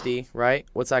 60, right?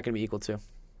 What's that going to be equal to?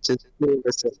 3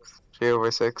 over 6. 3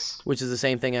 over 6. Which is the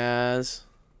same thing as.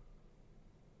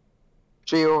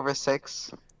 3 over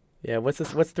 6. Yeah. What's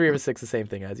this? What's 3 over 6 the same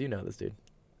thing as? You know this, dude.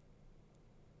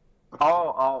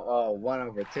 Oh, 1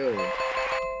 over 2.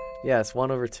 Yes, 1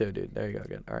 over 2, dude. There you go.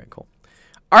 Good. All right, cool.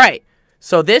 All right.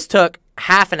 So this took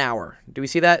half an hour. Do we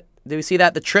see that? Do we see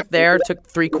that? The trip there took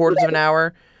 3/4 of an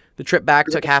hour. The trip back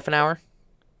took half an hour.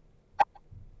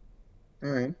 All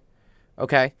right.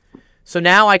 Okay. So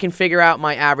now I can figure out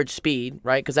my average speed,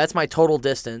 right? Because that's my total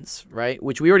distance, right?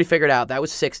 Which we already figured out. That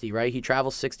was 60, right? He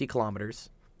travels 60 kilometers.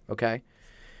 Okay.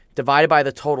 Divided by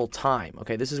the total time.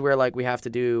 Okay. This is where like we have to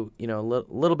do, you know, a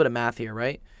little bit of math here,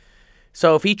 right?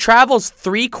 So if he travels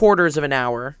 3/4 of an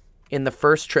hour in the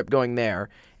first trip going there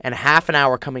and half an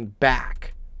hour coming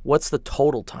back, what's the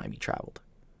total time he traveled?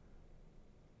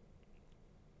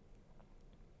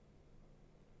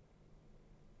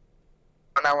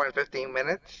 One hour and 15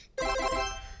 minutes.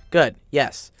 Good.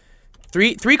 Yes.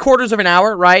 3/4 of an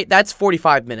hour, right? That's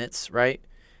 45 minutes, right?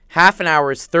 Half an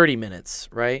hour is 30 minutes,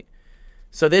 right?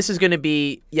 So this is going to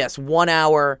be, yes, 1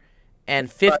 hour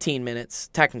and 15 minutes,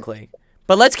 technically.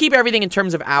 But let's keep everything in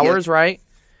terms of hours, right?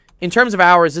 In terms of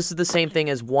hours, this is the same thing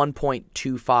as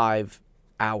 1.25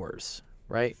 hours,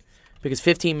 right? Because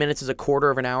 15 minutes is a quarter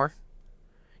of an hour.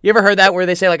 You ever heard that where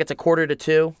they say like it's a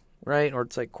 1:45, right? Or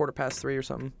it's like 3:15 or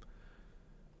something.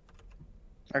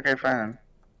 Okay, fine.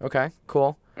 Okay,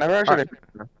 cool. Never actually.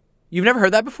 You've never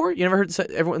heard that before? You never heard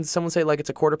someone say like it's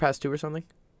a 2:15 or something?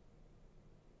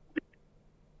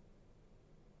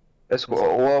 That's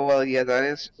cool. Well, yeah, that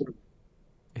is.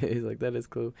 He's like, that is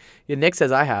cool. Yeah, Nick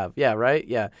says I have. Yeah, right?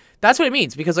 Yeah. That's what it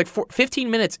means because like 15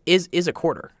 minutes is a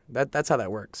quarter. That's how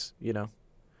that works, you know.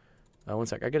 One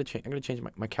sec. I'm gonna change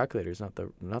my calculator is not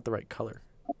the right color.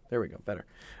 There we go. Better.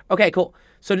 Okay, cool.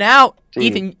 So now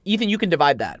Ethan, you can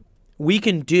divide that. We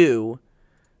can do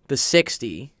the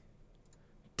 60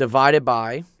 divided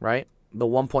by, right? The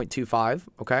 1.25,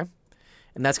 okay?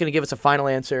 And that's going to give us a final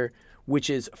answer which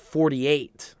is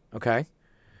 48, okay?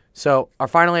 So our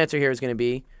final answer here is going to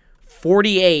be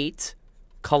 48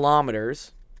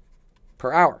 kilometers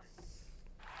per hour.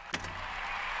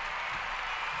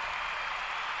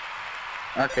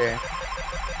 Okay.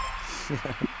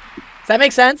 Does that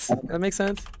make sense? That makes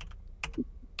sense?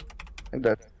 It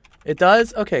does. It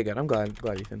does? Okay, good. I'm glad,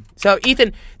 Ethan. So,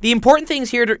 Ethan, the important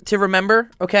things here to remember,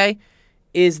 okay,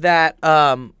 is that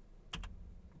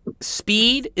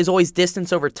speed is always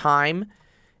distance over time,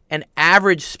 and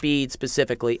average speed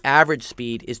specifically, average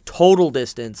speed is total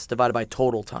distance divided by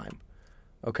total time,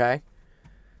 okay?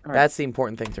 All right. That's the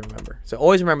important thing to remember. So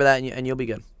always remember that, and you'll be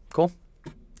good. Cool?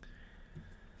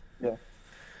 Yeah.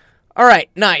 All right,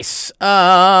 nice.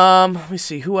 Let me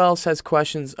see. Who else has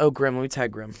questions? Oh, Grim. Let me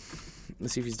tag Grim.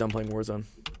 Let's see if he's done playing Warzone.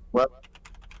 Well,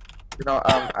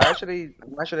 I'm actually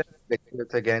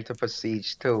to get into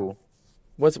Prestige too.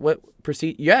 What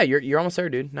proceed? Yeah, you're almost there,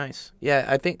 dude. Nice. Yeah,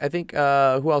 I think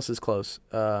who else is close?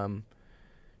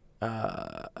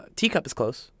 Teacup is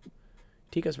close.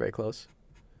 Teacup's very close.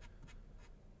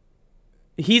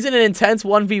 He's in an intense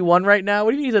 1v1 right now.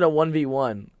 What do you mean he's in a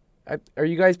 1v1? Are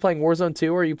you guys playing Warzone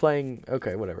 2 or are you playing?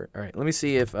 Okay, whatever. All right, let me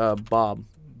see if Bob,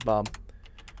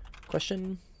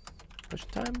 question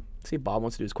time. Let's see if Bob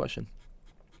wants to do his question.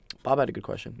 Bob had a good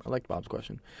question. I liked Bob's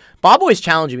question. Bob always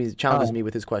challenges me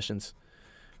with his questions.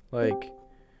 Like,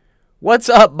 what's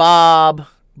up, Bob?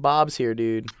 Bob's here,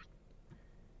 dude.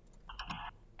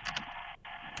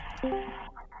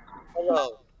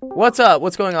 Hello. What's up?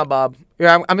 What's going on, Bob?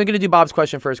 Yeah, I'm gonna do Bob's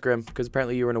question first, Grim, because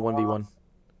apparently you were in a 1v1.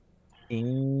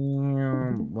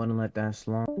 Damn, wanna let that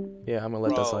slide? Yeah, I'm gonna let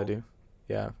that Bro. slide, dude.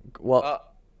 Yeah. Well,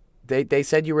 they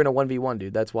said you were in a 1v1,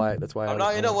 dude. That's why. I'm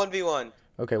not in a 1v1.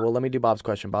 Okay, well, let me do Bob's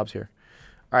question. Bob's here.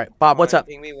 All right, Bob, what's up?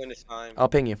 Ping me when it's time. I'll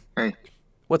ping you. Hey.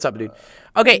 What's up, dude?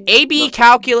 Okay, AB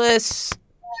calculus.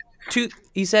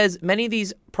 He says many of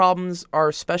these problems are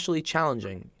especially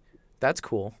challenging. That's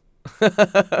cool.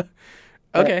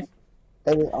 Okay.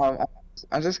 Hey,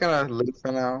 I'm just gonna leave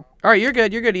for now. All right, you're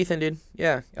good. You're good, Ethan, dude.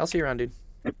 Yeah, I'll see you around, dude.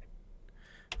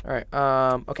 All right.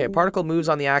 Okay, a particle moves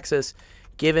on the axis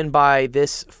given by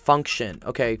this function.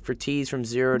 Okay, for t's from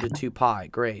 0 to 2 pi.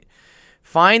 Great.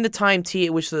 Find the time t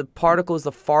at which the particle is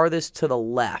the farthest to the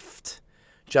left.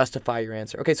 Justify your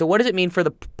answer. Okay, so what does it mean for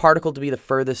the particle to be the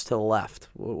furthest to the left?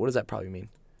 What does that probably mean?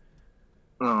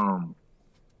 Well,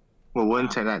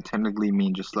 wouldn't that technically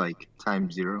mean just like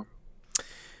times 0?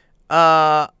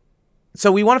 So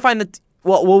we want to find the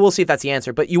well, we'll see if that's the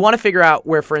answer, but you want to figure out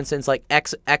where, for instance, like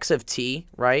x of t,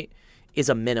 right, is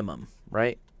a minimum,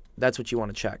 right? That's what you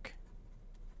want to check.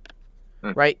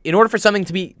 Right? In order for something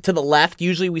to be to the left,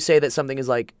 usually we say that something is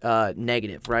like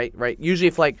negative, right? Right? Usually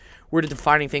if like we're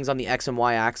defining things on the x and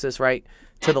y axis, right?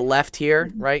 To the left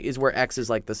here, right, is where x is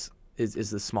like this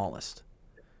is the smallest.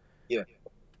 Yeah.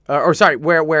 Or sorry,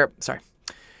 where sorry.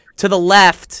 To the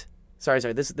left. Sorry.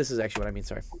 This is actually what I mean,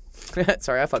 sorry.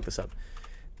 Sorry, I fucked this up.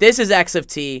 This is x of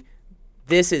t.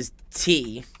 This is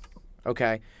t.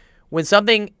 Okay. When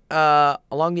something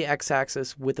along the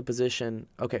x-axis with the position,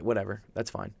 okay, whatever.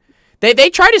 That's fine.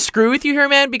 They try to screw with you here,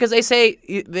 man, because they say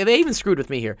they even screwed with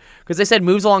me here because they said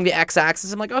moves along the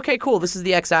x-axis. I'm like, okay, cool, this is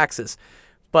the x-axis,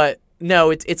 but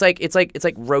no, it's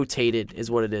like rotated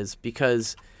is what it is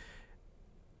because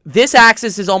this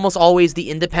axis is almost always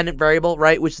the independent variable,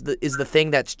 right? Which is the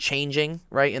thing that's changing,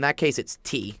 right? In that case, it's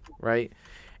t, right?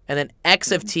 And then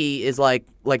x of t is like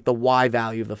the y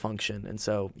value of the function, and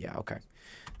so yeah, okay,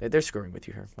 they're screwing with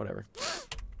you here, whatever.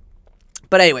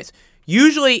 But anyways.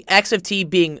 Usually, x of t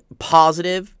being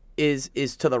positive is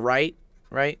to the right,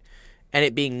 right? And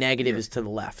it being negative is to the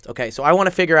left. Okay, so I want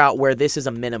to figure out where this is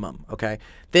a minimum, okay?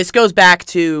 This goes back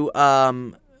to,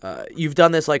 you've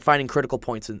done this like finding critical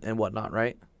points and whatnot,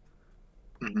 right?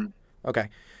 Mm-hmm. Okay,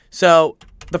 so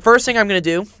the first thing I'm going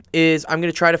to do is I'm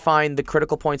going to try to find the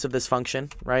critical points of this function,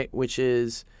 right? Which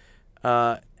is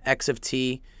x of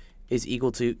t is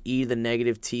equal to e to the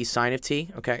negative t sine of t,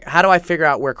 okay? How do I figure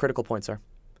out where critical points are?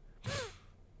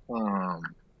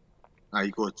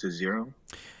 Equal to 0.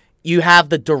 You have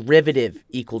the derivative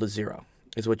equal to 0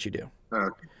 is what you do.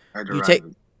 Okay.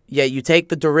 You take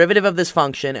the derivative of this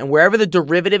function, and wherever the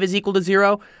derivative is equal to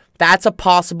 0, that's a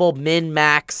possible min,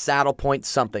 max, saddle point,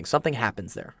 something. Something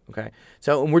happens there, okay?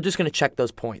 So and we're just going to check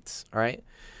those points, all right?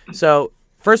 So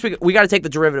first we got to take the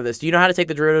derivative of this. Do you know how to take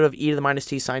the derivative of e to the minus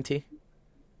t sine t?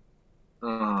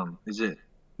 Is it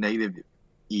negative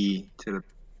e to the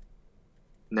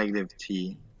negative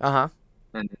t? Uh-huh.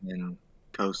 And then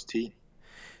cos t?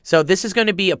 So this is going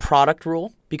to be a product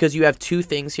rule because you have two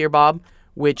things here, Bob,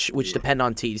 which depend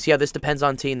on t. You see how this depends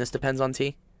on t and this depends on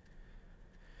t?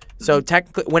 So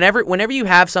technically, whenever you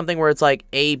have something where it's like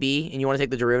a, b, and you want to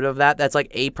take the derivative of that, that's like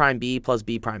a prime b plus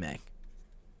b prime a,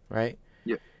 right?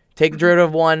 Yeah. Take the derivative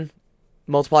of one,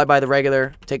 multiply by the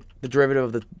regular, take the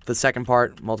derivative of the second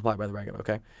part, multiply by the regular,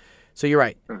 okay? So you're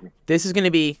right. Okay. This is going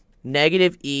to be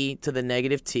negative e to the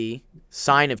negative t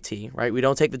sine of t, right? We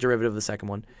don't take the derivative of the second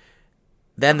one.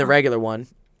 then the regular one,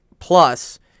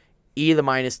 plus e to the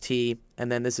minus t,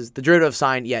 and then this is the derivative of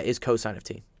sine, is cosine of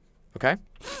t. Okay?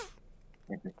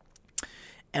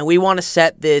 And we want to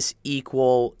set this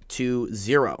equal to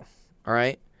 0. All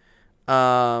right?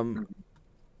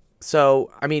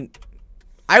 So, I mean,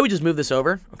 I would just move this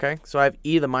over. Okay? So I have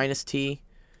e to the minus t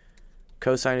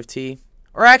cosine of t.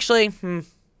 Or actually, I'm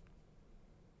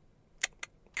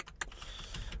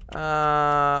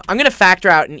going to factor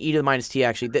out an e to the minus t,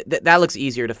 actually. That looks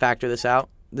easier to factor this out.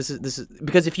 This is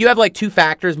because if you have like two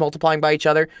factors multiplying by each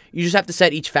other, you just have to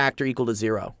set each factor equal to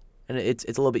 0. And it's a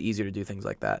little bit easier to do things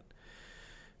like that.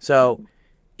 So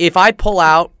if I pull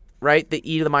out, right, the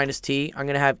e to the minus t, I'm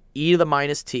going to have e to the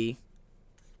minus t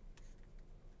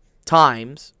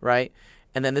times, right?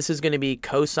 And then this is going to be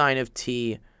cosine of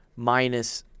t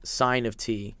minus sine of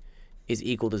t is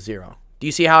equal to 0. Do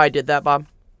you see how I did that, Bob?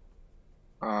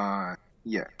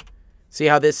 Yeah. See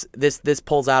how this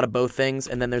pulls out of both things,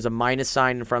 and then there's a minus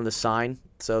sign in front of the sign.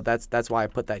 So that's why I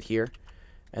put that here.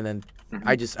 And then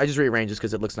I just rearrange this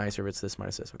because it looks nicer if it's this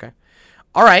minus this, okay?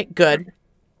 All right, good.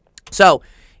 So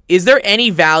is there any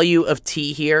value of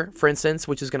t here, for instance,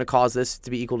 which is going to cause this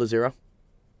to be equal to 0?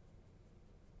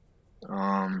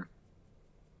 I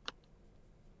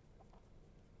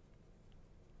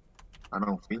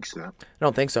don't think so. I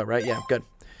don't think so, right? Yeah, good.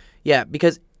 Yeah,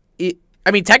 because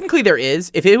I mean, technically there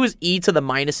is. If it was e to the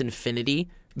minus infinity,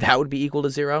 that would be equal to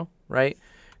 0, right?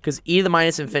 Because e to the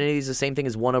minus infinity is the same thing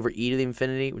as 1 over e to the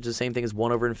infinity, which is the same thing as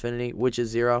 1 over infinity, which is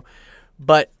 0.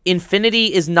 But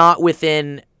infinity is not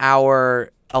within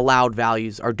our allowed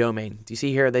values, our domain. Do you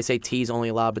see here? They say t is only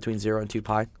allowed between 0 and 2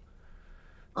 pi.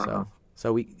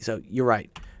 So you're right.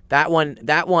 That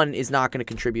one is not going to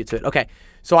contribute to it. Okay,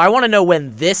 so I want to know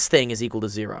when this thing is equal to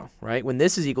 0, right? When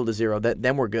this is equal to 0,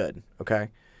 then we're good, okay?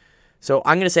 So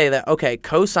I'm going to say that, okay,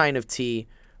 cosine of t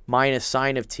minus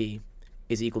sine of t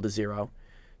is equal to 0.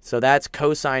 So that's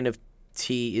cosine of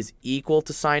t is equal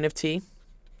to sine of t,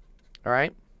 all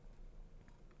right?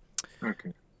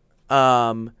 Okay.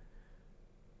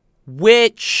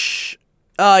 Which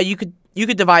you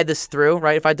could divide this through,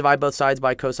 right? If I divide both sides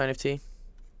by cosine of t,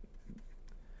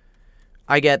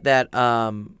 I get that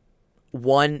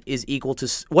 1 is equal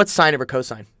to what's sine over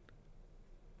cosine?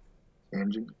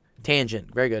 Tangent.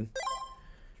 Tangent. Very good.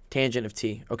 Tangent of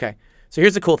t. Okay. So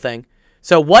here's the cool thing.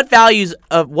 So what values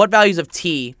of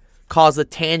t cause the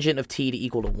tangent of t to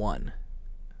equal to 1?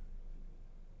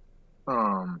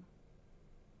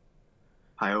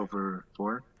 Pi over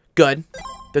 4. Good.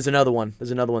 There's another one.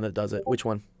 There's another one that does it. Which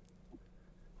one?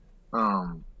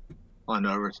 On the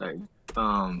other side.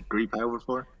 3 pi over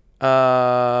 4.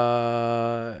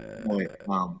 Wait.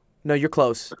 No, you're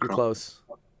close. You're close.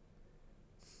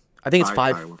 I think it's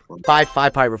 5 pi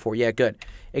over 4. Yeah, good.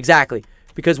 Exactly.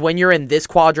 Because when you're in this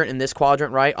quadrant and this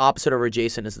quadrant, right, opposite over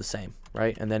adjacent is the same,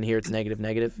 right? And then here it's negative,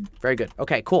 negative. Very good.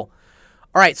 Okay, cool.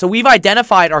 All right, so we've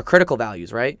identified our critical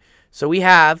values, right? So we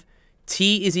have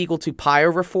t is equal to pi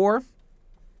over 4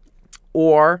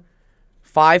 or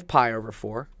 5 pi over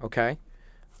 4, okay?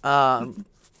 Now,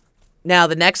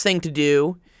 the next thing to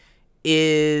do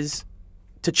is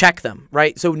to check them,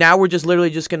 right? So now we're just literally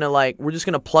just going to we're just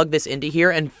going to plug this into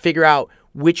here and figure out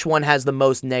which one has the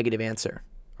most negative answer,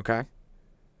 okay?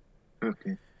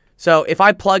 Okay. So if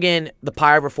I plug in the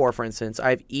pi over 4, for instance, I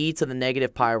have e to the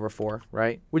negative pi over 4,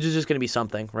 right? Which is just going to be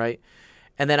something, right?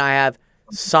 And then I have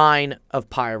sine of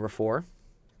pi over 4.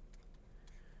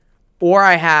 Or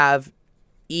I have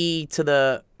e to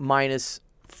the minus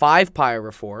 5 pi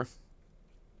over 4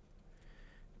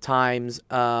 times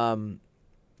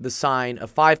the sine of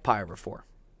 5 pi over 4.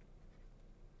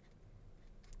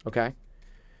 Okay?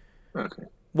 Okay.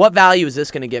 What value is this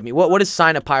going to give me? What is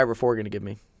sine of pi over 4 going to give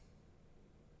me?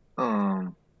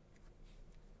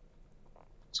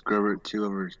 Square root 2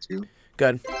 over 2.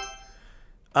 Good.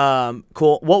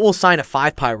 Cool. What will sine of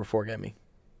 5 pi over 4 get me?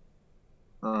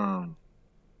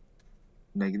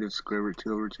 Negative square root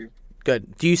 2 over 2.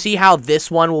 Good. Do you see how this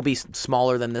one will be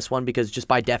smaller than this one? Because just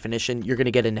by definition, you're going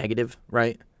to get a negative,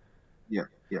 right? Yeah,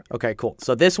 yeah. Okay, cool.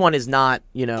 So this one is not,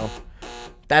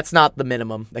 that's not the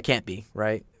minimum. That can't be,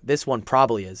 right? This one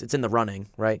probably is. It's in the running,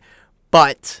 right?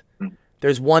 But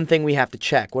there's one thing we have to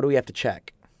check. What do we have to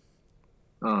check?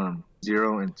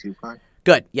 0 and 2 pi.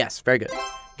 Good. Yes, very good.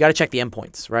 You got to check the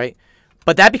endpoints, right?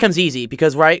 But that becomes easy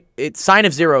because, right, sine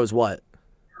of 0 is what?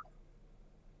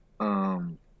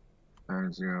 Sine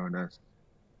of 0, that's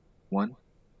 1.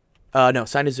 No,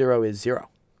 sine of 0 is 0.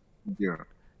 0.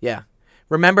 Yeah.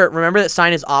 Remember that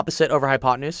sine is opposite over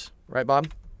hypotenuse, right,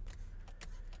 Bob?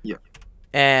 Yeah.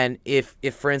 And if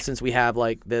for instance we have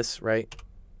like this, right?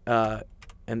 And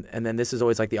then this is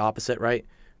always like the opposite, right?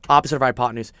 Opposite of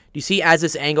hypotenuse. Do you see as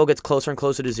this angle gets closer and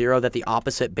closer to 0 that the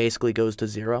opposite basically goes to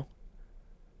 0?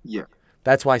 Yeah.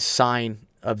 That's why sine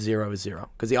of 0 is 0,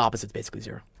 because the opposite's basically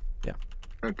 0. Yeah.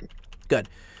 Okay. Good.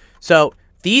 So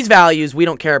these values we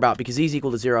don't care about because these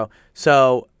equal to 0.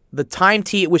 So the time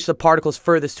t at which the particle is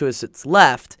furthest to its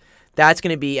left, that's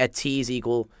going to be at t is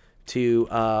equal to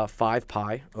 5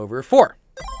 pi over 4.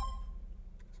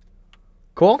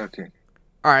 Cool? Okay.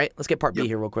 All right, let's get part B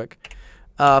here real quick.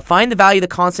 Find the value of the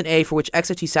constant a for which x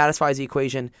of t satisfies the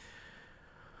equation.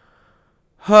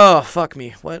 Oh, fuck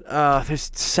me. What?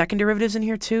 There's second derivatives in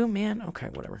here too? Man, okay,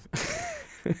 whatever.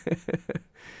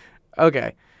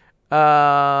 Okay.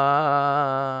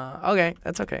 Okay,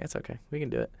 that's okay. It's okay. We can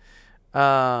do it.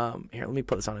 Here, let me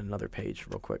put this on another page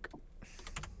real quick.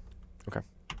 Okay.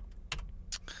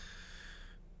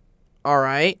 All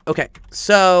right. Okay.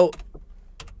 So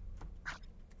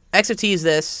x of t is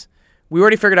this. We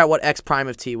already figured out what x prime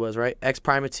of t was, right? X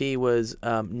prime of t was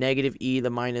negative e to the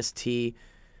minus t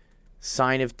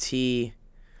sine of t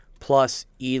plus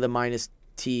e to the minus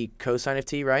t cosine of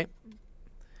t, right?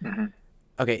 Mm-hmm.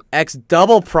 Okay, x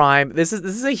double prime. This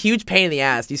is a huge pain in the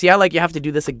ass. Do you see how like you have to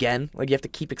do this again? Like you have to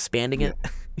keep expanding it.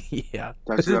 Yeah.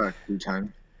 That's 2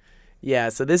 times. Yeah.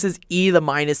 So this is e to the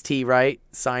minus t, right?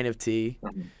 Sine of t,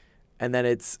 and then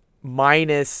it's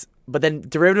minus. But then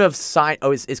derivative of sine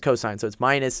is cosine, so it's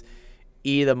minus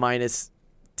e to the minus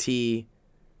t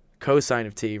cosine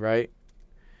of t, right?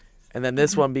 And then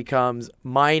this one becomes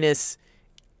minus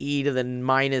e to the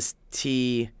minus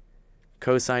t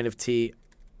cosine of t.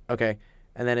 Okay.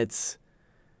 And then it's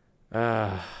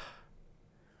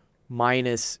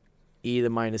minus e to the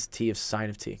minus t of sine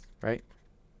of t, right?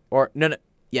 Or, no.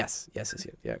 Yes.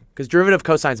 Yeah. Because derivative of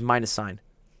cosine is minus sine.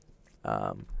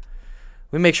 Let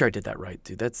me make sure I did that right,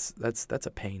 dude. That's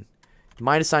a pain.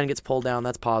 Minus sign gets pulled down.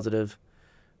 That's positive.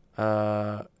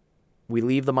 We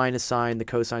leave the minus sign. The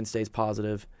cosine stays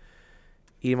positive.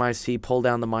 E minus t, pull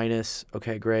down the minus.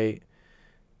 Okay, great.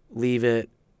 Leave it.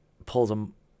 Pulls a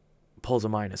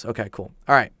minus. Okay, cool.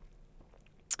 All right.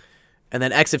 And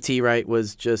then x of t, right,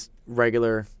 was just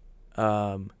regular e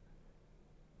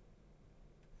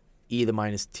to the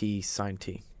minus t sine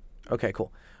t. Okay,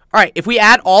 cool. All right, if we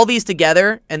add all these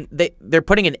together, and they're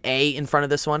putting an a in front of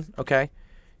this one, okay?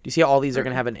 Do you see how all these are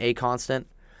going to have an a constant?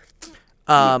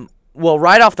 Well,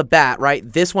 right off the bat, right,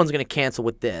 this one's going to cancel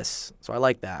with this. So I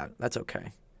like that. That's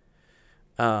okay.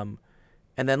 And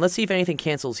then let's see if anything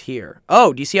cancels here.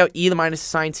 Oh, do you see how e to the minus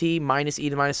sine t minus e to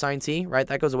the minus sine t, right?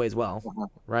 That goes away as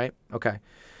well, right? Okay.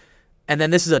 And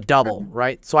then this is a double,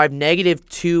 right? So I have negative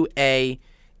 2a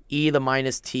e to the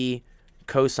minus t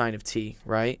cosine of t,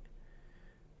 right?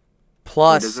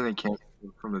 Plus... Doesn't it cancel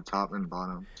from the top and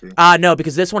bottom, too? No,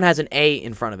 because this one has an a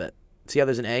in front of it. See how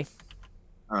there's an a?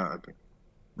 Okay.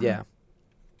 Yeah.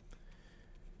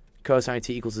 Cosine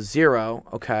t equals 0.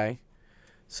 Okay.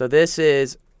 So this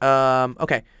is...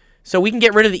 okay. So we can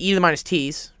get rid of the e to the minus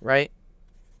t's, right?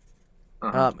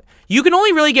 You can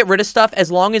only really get rid of stuff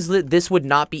as long as this would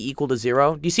not be equal to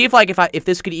 0. Do you see if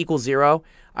this could equal 0,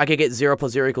 I could get 0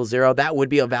 plus 0 equals 0. That would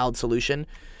be a valid solution.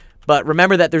 But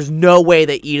remember that there's no way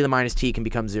that e to the minus t can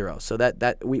become 0. So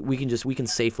that we can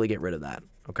safely get rid of that.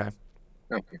 Okay.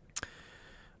 Okay.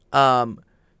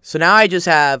 So now I just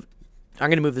have, I'm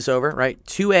going to move this over, right?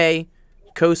 2a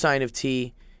cosine of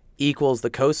t equals the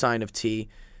cosine of t.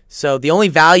 So the only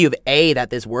value of a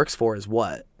that this works for is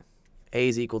what? A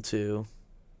is equal to...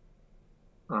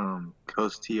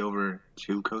 cos t over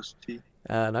 2 cos t.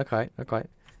 Not quite.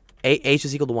 H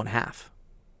is equal to 1/2,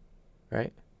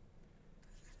 right?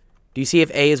 Do you see if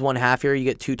a is 1/2 here, you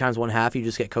get 2 times 1/2, you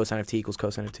just get cosine of t equals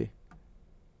cosine of t.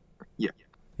 Yeah.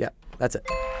 Yeah, that's it.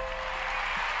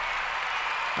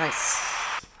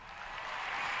 Nice.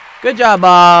 Good job,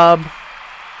 Bob.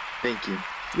 Thank you.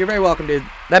 You're very welcome, dude.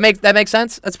 That makes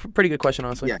sense? That's a pretty good question,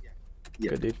 honestly. Yeah.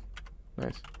 Good, dude.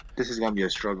 Nice. This is gonna be a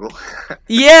struggle.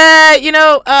 Yeah,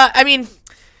 I mean,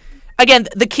 again,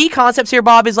 the key concepts here,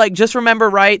 Bob, is like, just remember,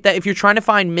 right, that if you're trying to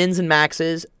find mins and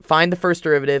maxes, find the first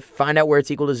derivative, find out where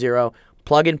it's equal to 0,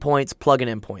 plug in points, plug in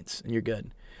endpoints, and you're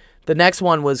good. The next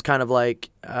one was kind of like,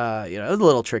 it was a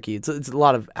little tricky. It's a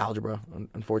lot of algebra,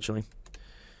 unfortunately.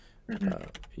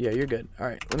 Yeah, you're good. All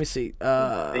right, let me see.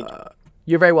 Thank you.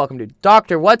 You're very welcome, dude.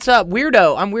 Doctor, what's up?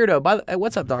 Weirdo. I'm Weirdo.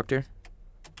 What's up, Doctor?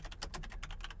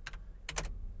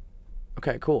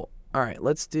 Okay, cool. All right,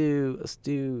 let's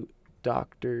do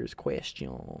Doctor's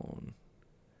question.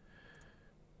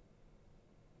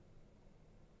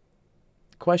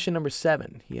 Question number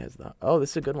 7. He has the... Oh,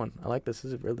 this is a good one. I like this.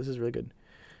 This is really good.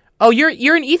 Oh,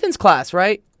 you're in Ethan's class,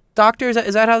 right? Doctor,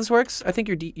 is that how this works? I think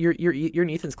you're in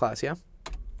Ethan's class, yeah?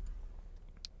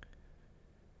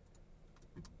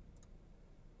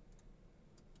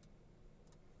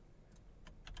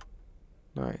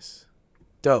 Nice.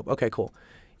 Dope. Okay, cool.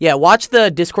 Yeah, watch the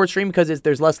Discord stream because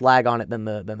there's less lag on it than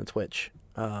the Twitch.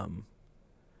 But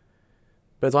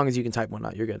as long as you can type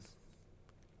whatnot, you're good.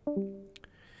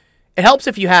 It helps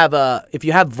if you have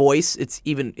voice. It's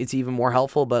even more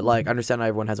helpful. But like, understand not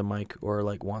everyone has a mic or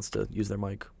like wants to use their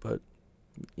mic. But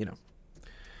you know,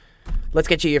 let's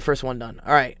get you your first one done.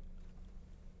 All right.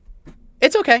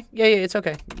 It's okay. Yeah, it's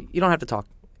okay. You don't have to talk.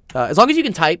 As long as you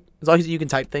can type. As long as you can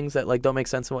type things that like don't make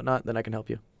sense and whatnot, then I can help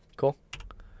you. Cool.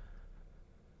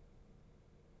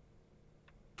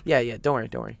 Yeah. Don't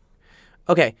worry.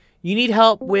 Okay. You need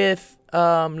help with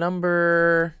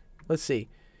number. Let's see.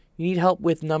 You need help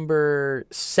with number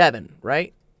 7,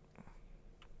 right?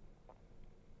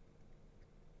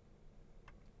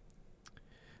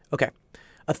 Okay.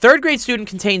 A third grade student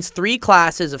contains 3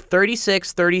 classes of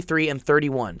 36, 33, and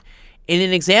 31. In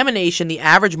an examination, the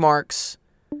average marks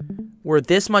were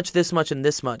this much, and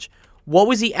this much. What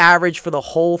was the average for the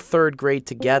whole third grade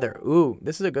together? Ooh,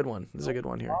 this is a good one. This is a good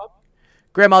one here.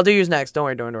 Grim, I'll do yours next. Don't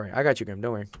worry. I got you, Grim.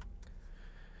 Don't worry.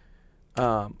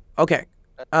 Okay.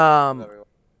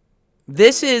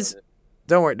 This is...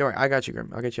 Don't worry. I got you,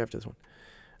 Grim. I'll get you after this one.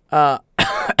 All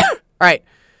right.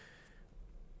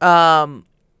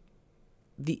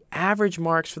 The average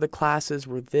marks for the classes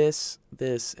were this,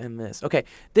 and this. Okay.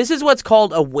 This is what's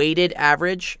called a weighted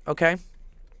average, okay?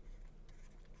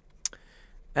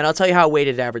 And I'll tell you how a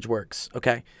weighted average works,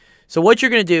 okay? So what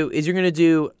you're going to do is you're going to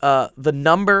do the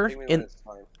number in...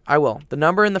 I will. The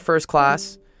number in the first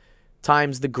class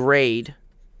times the grade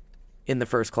in the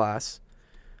first class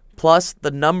plus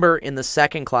the number in the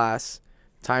second class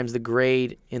times the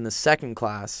grade in the second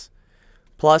class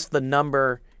plus the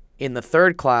number in the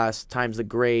third class times the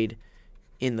grade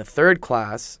in the third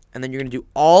class. And then you're going to do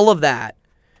all of that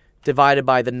divided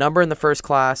by the number in the first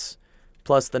class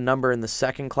plus the number in the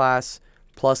second class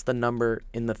plus the number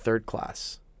in the third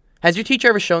class. Has your teacher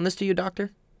ever shown this to you,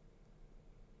 Doctor?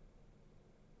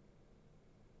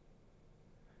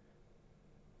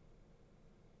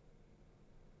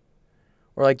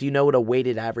 Or like, do you know what a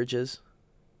weighted average is?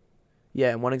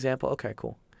 Yeah, in one example? Okay,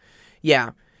 cool.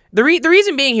 Yeah. The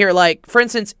reason being here, like, for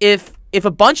instance, if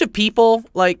a bunch of people,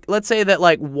 like, let's say that,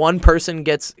 like, one person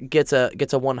gets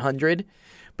a 100,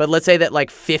 but let's say that,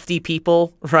 like, 50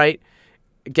 people, right,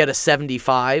 get a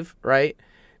 75, right?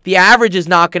 The average is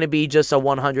not going to be just a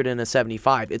 100 and a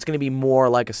 75. It's going to be more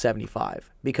like a 75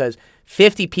 because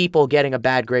 50 people getting a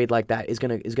bad grade like that is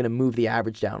going to move the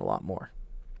average down a lot more.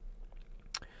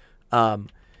 And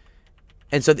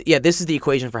so, yeah, this is the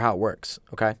equation for how it works,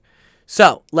 okay?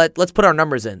 So, let's put our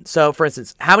numbers in. So, for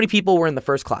instance, how many people were in the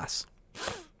first class?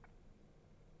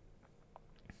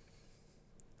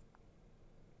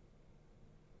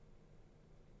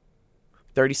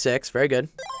 $36, very good.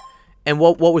 And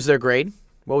what was their grade?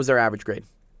 What was their average grade?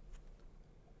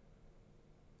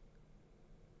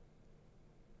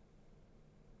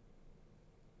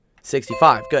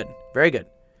 $65, good, very good.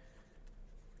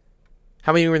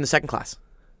 How many were in the second class?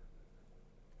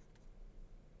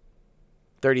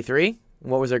 33.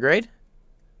 What was their grade?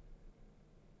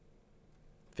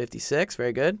 56.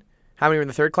 Very good. How many were in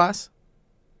the third class?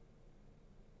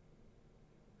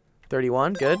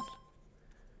 31. Good.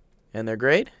 And their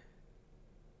grade?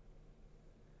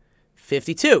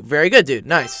 52. Very good, dude.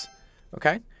 Nice.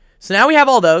 Okay. So now we have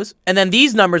all those. And then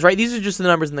these numbers, right? These are just the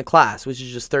numbers in the class, which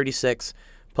is just 36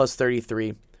 plus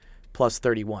 33 plus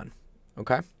 31.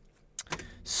 Okay.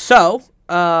 So,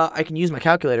 I can use my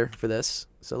calculator for this.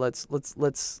 So let's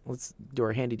do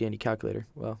our handy dandy calculator.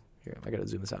 Well, here, I gotta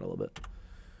zoom this out a little bit.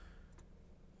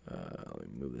 Let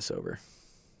me move this over.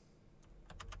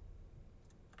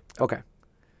 Okay.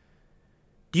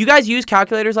 Do you guys use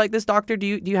calculators like this, Doctor? Do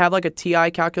you have like a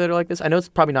TI calculator like this? I know it's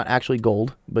probably not actually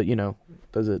gold, but you know,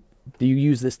 do you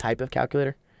use this type of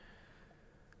calculator?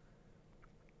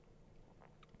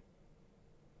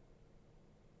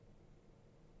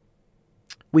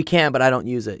 We can, but I don't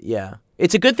use it. Yeah.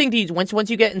 It's a good thing to use once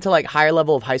you get into like higher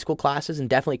level of high school classes and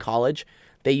definitely college.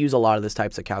 They use a lot of this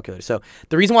types of calculators. So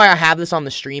the reason why I have this on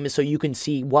the stream is so you can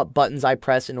see what buttons I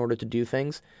press in order to do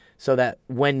things, so that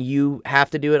when you have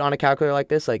to do it on a calculator like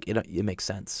this, like it makes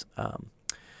sense.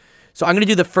 So I'm gonna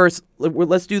do the first.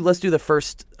 Let's do the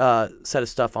first set of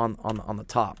stuff on the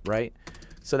top, right?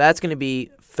 So that's gonna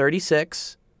be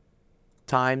 36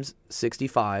 times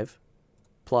 65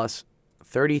 plus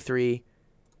 33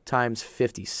 times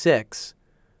 56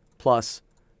 plus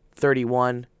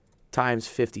 31 times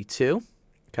 52,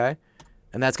 okay?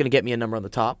 And that's going to get me a number on the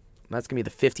top. That's going to be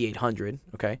the 5,800,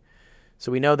 okay?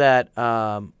 So we know that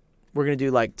we're going to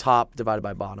do like top divided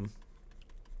by bottom.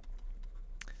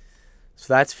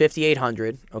 So that's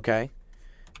 5,800, okay?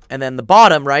 And then the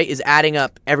bottom, right, is adding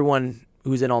up everyone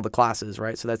who's in all the classes,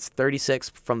 right? So that's 36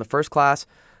 from the first class,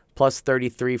 plus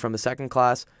 33 from the second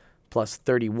class, plus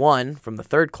 31 from the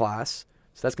third class.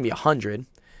 So that's going to be 100.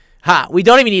 Ha! We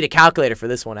don't even need a calculator for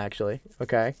this one, actually.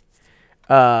 Okay.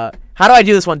 How do I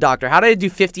do this one, Doctor? How do I do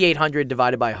 5,800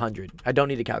 divided by 100? I don't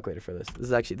need a calculator for this. This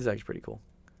is actually pretty cool.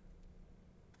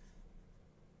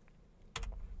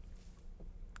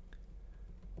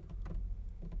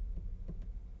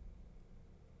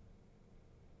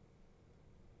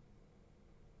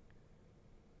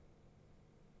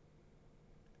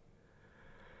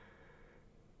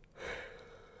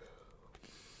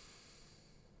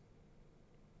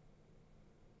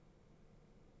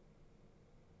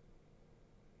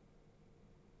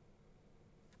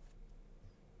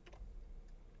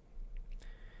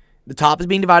 The top is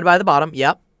being divided by the bottom.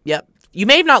 Yep. You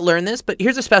may have not learned this, but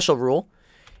here's a special rule.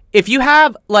 If you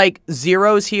have, like,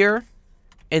 zeros here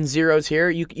and zeros here,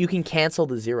 you can cancel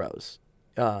the zeros.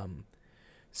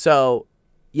 So,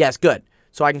 yes, good.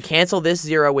 So I can cancel this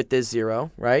 0 with this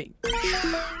 0, right?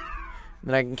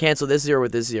 Then I can cancel this 0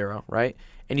 with this 0, right?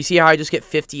 And you see how I just get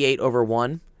 58 over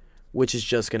 1, which is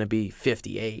just going to be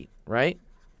 58, right?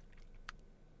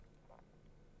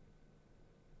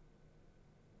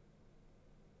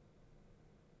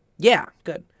 Yeah,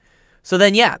 good. So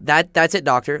then, yeah, that's it,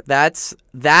 Doctor.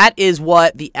 That is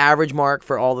what the average mark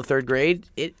for all the third grade.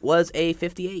 It was a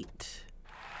 58,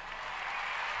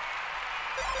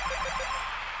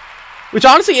 which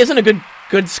honestly isn't a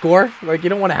good score. Like, you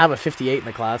don't want to have a 58 in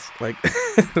the class. Like,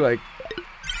 like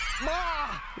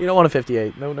you don't want a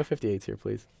 58. No 58s here,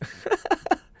 please.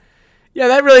 Yeah,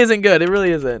 that really isn't good. It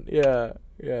really isn't. Yeah,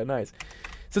 nice.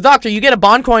 So, Doctor, you get a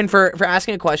bond coin for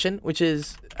asking a question, which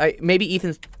is, maybe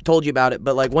Ethan's told you about it,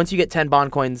 but, like, once you get 10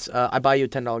 bond coins, I buy you a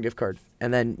 $10 gift card.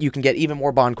 And then you can get even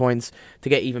more bond coins to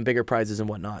get even bigger prizes and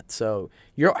whatnot. So,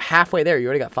 you're halfway there. You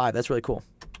already got 5. That's really cool.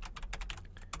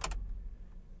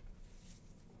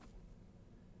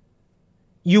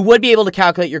 You would be able to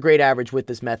calculate your grade average with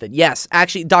this method. Yes,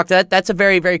 actually, Doctor, that's a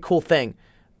very, very cool thing.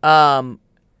 While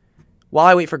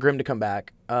I wait for Grim to come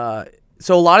back,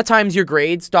 so a lot of times your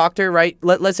grades, Doctor, right?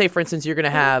 Let's say, for instance, you're going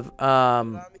to have...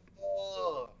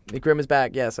 Grim is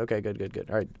back. Yes. Okay, good.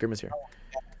 All right, Grim is here.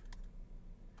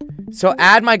 So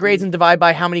add my grades and divide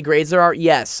by how many grades there are?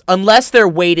 Yes, unless they're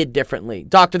weighted differently.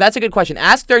 Doctor, that's a good question.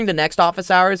 Ask during the next office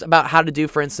hours about how to do,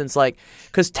 for instance, like...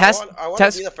 Because I want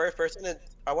to be the first person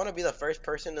I want to be the first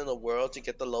person in the world to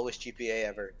get the lowest GPA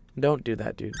ever. Don't do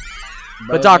that, dude.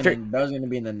 But Doctor, that was gonna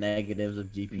be in the negatives of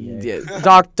GPA.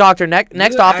 Yeah, Doctor,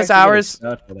 next office hours.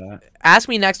 Ask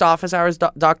me next office hours,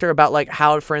 Doctor, about like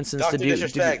how, for instance,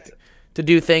 to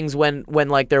do things when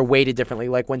like they're weighted differently.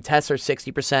 Like when tests are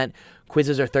 60%,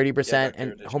 quizzes are 30%,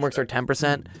 and homeworks are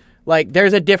 10%. Like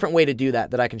there's a different way to do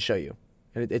that I can show you,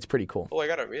 and it's pretty cool. Oh, I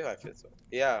gotta realize it.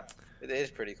 Yeah, it is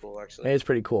pretty cool actually. It is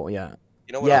pretty cool. Yeah.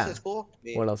 You know what else is cool?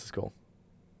 Me. What else is cool?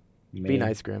 Be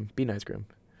nice, Grim. Be nice, Grim.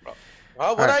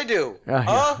 What'd I do?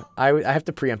 Huh? I have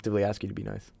to preemptively ask you to be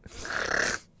nice.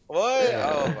 What?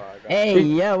 Yeah. Oh my god. Hey,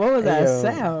 yeah, what was that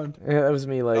sound? Yeah, that was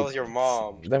me. Like that was your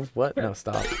mom. That was what? No,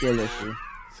 stop. Skill issue.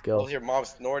 Skill. That was your mom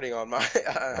snorting on my.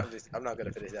 I'm not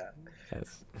gonna finish that.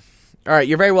 Yes. All right,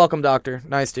 you're very welcome, Doctor.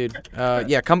 Nice, dude.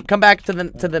 Yeah, come back to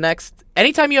the next.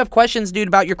 Anytime you have questions, dude,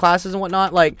 about your classes and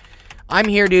whatnot, like. I'm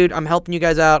here, dude. I'm helping you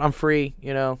guys out. I'm free,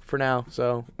 you know, for now.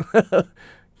 So,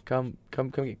 come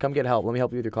get help. Let me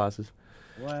help you with your classes.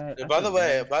 What? By the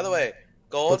way,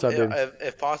 Gold. What's up, dude?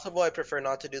 If possible, I prefer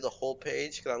not to do the whole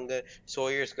page because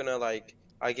Sawyer's gonna like.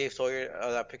 I gave Sawyer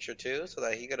that picture too, so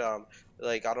that he could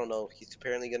like I don't know. He's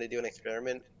apparently gonna do an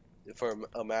experiment for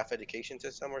a math education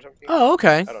system or something. Oh,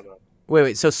 okay. I don't know.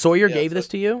 Wait. So Sawyer gave this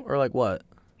to you, or like what?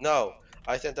 No,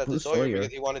 I sent that to Sawyer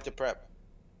because he wanted to prep.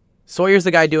 Sawyer's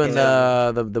the guy doing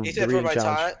the He said for my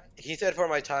challenge. time. He said for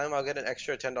my time, I'll get an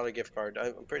extra $10 gift card.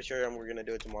 I'm pretty sure we're gonna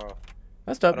do it tomorrow.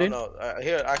 That's dope, I dude. don't know.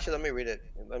 Here, actually, let me read it.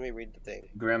 Let me read the thing.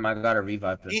 Grim, I got a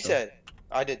revive pistol. He said,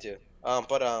 I did too.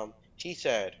 He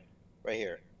said, right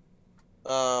here.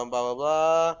 Blah blah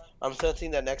blah. I'm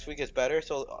sensing that next week is better.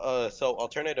 So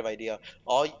alternative idea.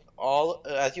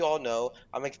 As you all know,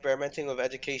 I'm experimenting with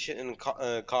education and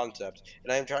concepts,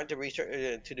 and I'm trying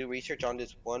to do research on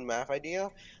this one math idea.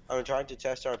 I'm trying to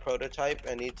test our prototype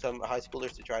and need some high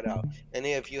schoolers to try it out.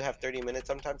 Any of you have 30 minutes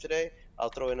sometime today? I'll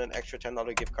throw in an extra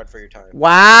 $10 gift card for your time.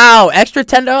 Wow, extra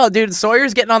 $10, dude.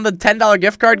 Sawyer's getting on the $10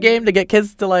 gift card game to get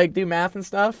kids to like do math and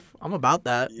stuff. I'm about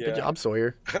that. Yeah. Good job,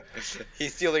 Sawyer.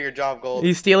 He's stealing your job, Gold.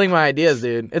 He's stealing my ideas,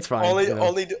 dude. It's fine.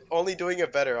 Only doing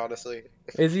it better, honestly.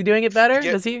 Is he doing it better?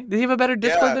 Yeah. Does he have a better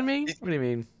Discord Yeah, than me? What do you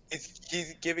mean?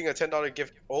 He's giving a $10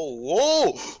 gift. Oh,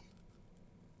 whoa!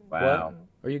 Wow.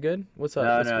 Are you good? What's up?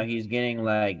 No, What's no, good? he's getting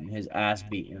like his ass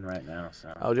beaten right now.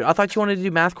 So. Oh, dude, I thought you wanted to do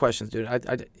math questions, dude. I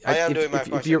am doing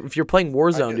math if you're playing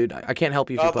Warzone, do. dude, I can't help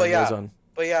you if you're But playing yeah, Warzone.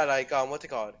 but yeah, like what's it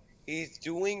called? He's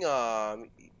doing so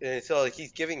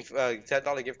he's giving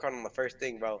 $10 gift card on the first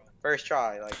thing, bro. First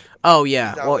try, like. Oh yeah,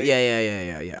 He's not well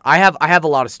waiting. yeah. I have a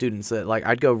lot of students that like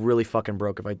I'd go really fucking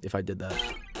broke if I did that.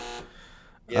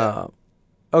 Yeah.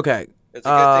 Okay. It's a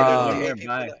good thing. They're There's only 8 people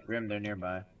nearby. that- Grim, they're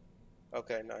nearby.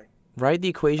 Okay, nice. Write the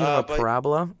equation of a but-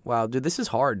 parabola. Wow, dude, this is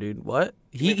hard, dude. What?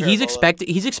 mean He's parabola?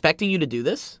 he's expecting you to do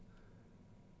this?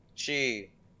 Gee,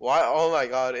 why? Oh my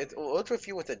God! What's with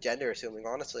you with the gender assuming?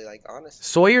 Honestly, like honest.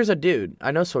 Sawyer's a dude.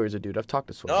 I know Sawyer's a dude. I've talked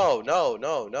to Sawyer. No.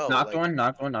 Knocked like, one,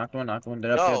 knocked one. They're up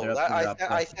No, here, they're up here, they're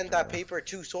up I here. sent that paper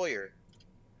to Sawyer.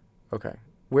 Okay.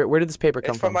 Where did this paper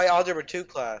come It's from from? my algebra 2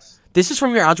 class. This is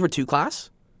from your algebra 2 class?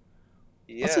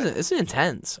 Yeah. This is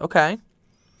intense. Okay.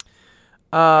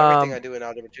 Everything I do in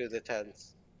algebra 2 is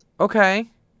intense. Okay.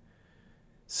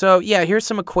 So yeah, here's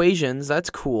some equations. That's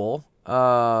cool.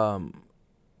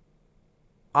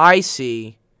 I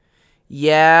see.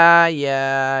 Yeah.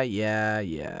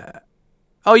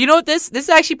 Oh, you know what? This is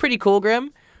actually pretty cool,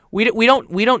 Grim. We don't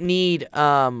need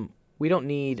to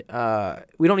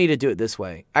do it this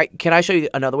way. Can I show you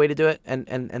another way to do it? And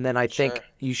then I think Sure.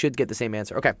 you should get the same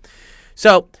answer. Okay.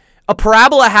 So a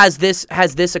parabola has this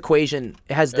equation.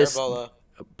 It has this Parabola.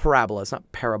 parabola. It's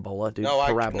not parabola, dude. No,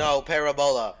 parabola.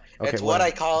 parabola. Okay, It's what whatever.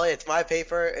 I call it. It's my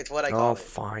paper. It's what I call Oh, it.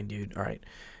 fine, dude. All right.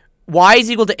 Y is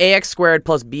equal to ax squared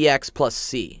plus bx plus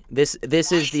c. This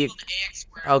is the.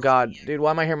 Oh God, dude.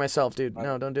 Why am I hearing myself, dude?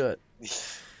 No, don't do it.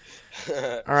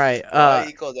 All right. Y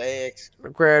equals ax.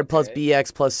 Squared plus okay.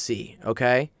 bx plus c.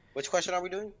 Okay. Which question are we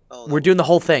doing? Oh, We're doing the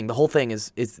whole thing. The whole thing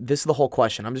is this is the whole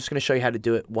question. I'm just gonna show you how to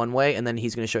do it one way, and then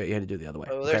he's gonna show you how to do it the other way.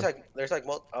 Oh, Okay? there's like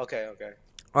okay.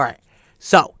 All right.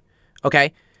 So,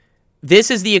 okay, this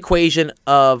is the equation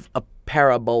of a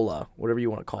parabola, whatever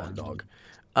you want to call it, dog.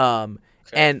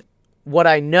 And what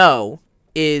I know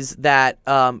is that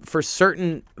for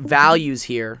certain values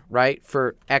here, right,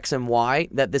 for x and y,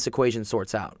 that this equation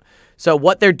sorts out. So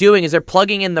what they're doing is they're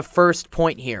plugging in the first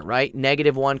point here, right,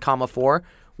 -1, 4.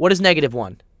 What is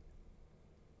 -1?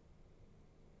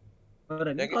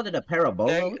 You called it a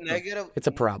parabola? Negative. It's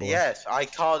a parabola. Yes, I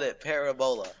called it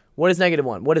parabola. What is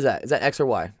 -1? What is that? Is that x or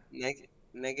y?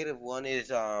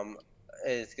 -1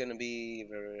 is gonna be.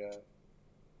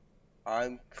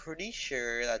 I'm pretty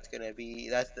sure that's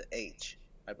the h,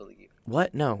 I believe.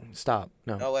 What? No, stop.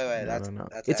 No. No, wait. No, That's no.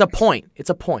 that's It's a X. point. It's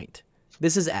a point.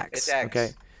 This is x. It's X. Okay.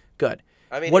 Good.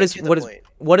 I mean, What H is a what is point.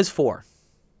 what is 4?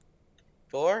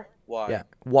 4? Why? Yeah.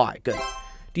 Y. Good.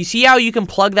 Do you see how you can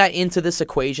plug that into this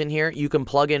equation here? You can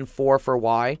plug in 4 for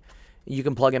y. You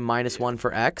can plug in -1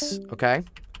 for x. Okay.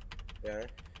 Yeah.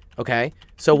 Okay.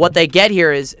 So what they get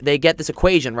here is they get this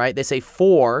equation, right? They say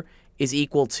 4 is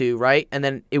equal to, right? And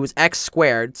then it was x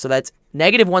squared. So that's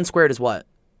 -1 squared is what?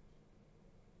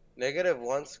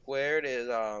 -1 squared is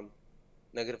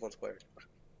 -1 squared.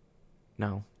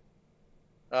 No.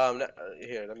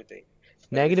 Here, let me think.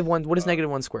 -1. What is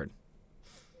 -1 squared?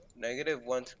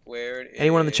 -1 squared.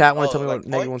 Anyone in the chat wanna oh, tell me like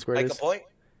what -1 squared like is? a point?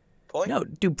 Point? No,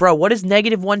 dude, bro. What is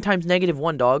 -1 times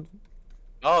 -1, dog?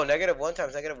 Oh, -1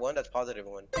 times -1. That's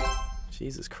 +1.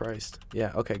 Jesus Christ.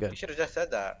 Yeah. Okay. Good. You should have just said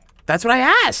that. That's what I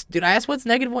asked, dude. I asked what's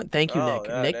 -1. Thank you, Oh, Nick.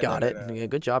 no, Nick no, got no, it. no. Yeah,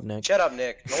 good job, Nick. Shut up,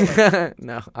 Nick. No,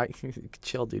 No, I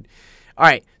chill, dude. All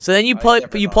right. So then you I plug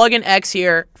never you thought. plug in x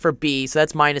here for b, so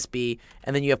that's -b,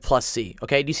 and then you have plus c.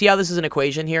 Okay. Do you see how this is an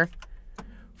equation here?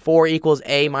 4 equals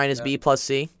a minus b plus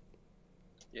c.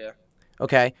 Yeah.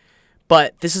 Okay.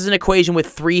 But this is an equation with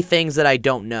 3 things that I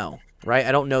don't know, right?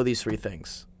 I don't know these 3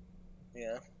 things.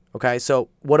 Yeah. Okay. So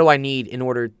what do I need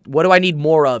what do I need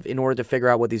more of in order to figure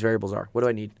out what these variables are? What do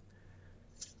I need?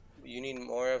 You need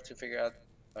more of to figure out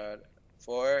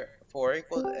 4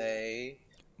 equals a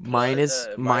Minus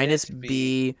minus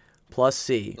b plus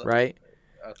c, right?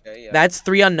 okay, yeah. That's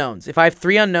 3 unknowns. If I have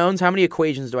 3 unknowns, how many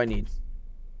equations do I need?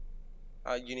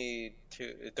 You need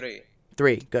 3.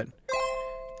 3. Good.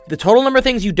 The total number of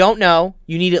things you don't know,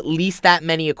 you need at least that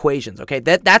many equations, okay?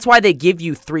 That's why they give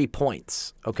you 3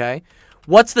 points, okay?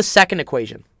 What's the second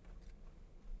equation?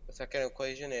 The second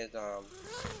equation is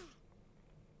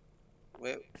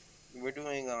we're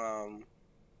doing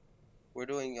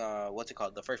what's it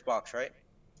called? The first box, right?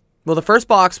 Well, the first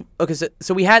box, okay,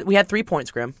 so we had 3 points,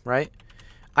 Grim, right?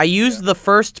 I used the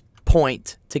first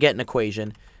point to get an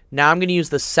equation. Now I'm going to use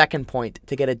the second point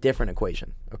to get a different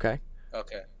equation, okay?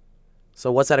 Okay.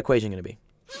 So what's that equation going to be?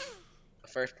 The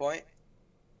first point.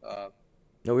 No,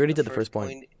 we already did the first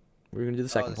point. We're going to do the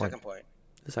second point. Second point.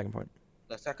 The second point.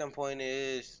 The second point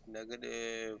is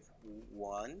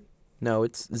 -1. No,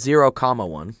 it's 0, comma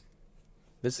 1.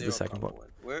 This is the 0, second comma point. 1.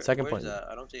 Where, Second where's point. that?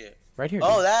 I don't see it. Right here.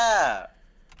 Oh, dude. that.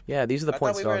 Yeah, these are the I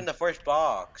points. thought we were dog. in the first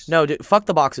box. No, dude, fuck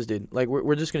the boxes, dude. Like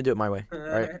we're just gonna do it my way,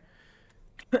 right?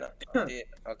 Yeah,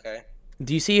 okay.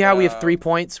 Do you see how we have 3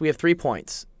 points? We have 3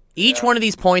 points. Each Yeah. one of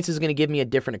these points is gonna give me a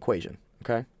different equation.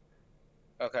 Okay.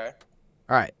 Okay.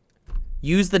 All right.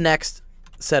 Use the next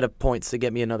set of points to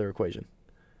get me another equation.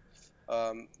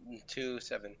 2,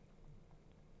 7.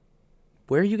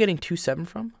 Where are you getting 2, 7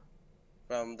 from?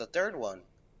 From the third one.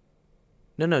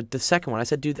 No, the second one. I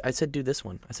said do this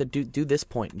one. I said do this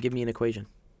point and give me an equation.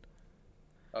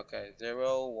 Okay,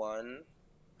 0, 1.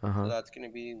 So Uh-huh. that's gonna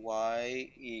be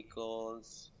y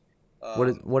equals.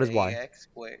 What is y? Ax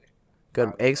squared. Good. I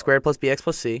don't X know. squared plus bx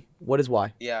plus c. What is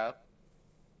y? Yeah.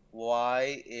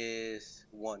 Y is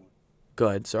 1.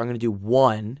 Good. So I'm going to do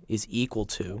 1 is equal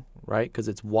to, right? Because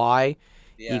it's y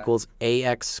Yeah. equals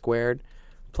ax squared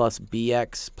plus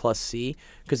bx plus c.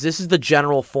 Because this is the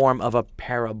general form of a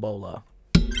parabola.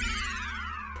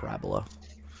 Parabola.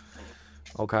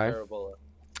 Okay. Parabola.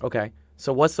 Okay.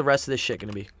 So what's the rest of this shit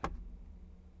going to be?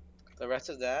 The rest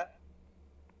of that,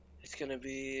 it's gonna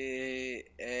be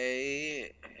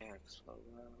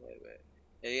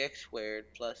ax squared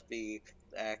plus b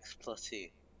x plus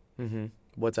c. Mm-hmm.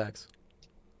 What's x?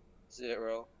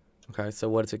 0. Okay. So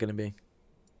what is it going to be?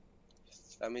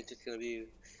 That means it's gonna be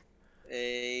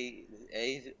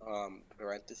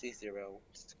parentheses 0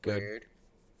 squared.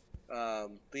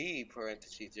 B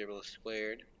parentheses 0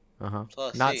 squared Uh-huh.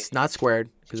 plus Not c. not squared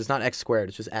because it's not x squared.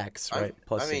 It's just x, right?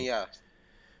 Plus I mean, c. yeah.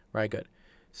 Right, good.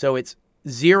 So it's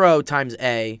 0 times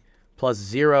A plus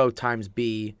 0 times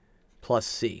B plus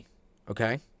C.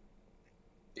 Okay?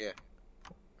 Yeah.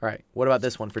 All right. What about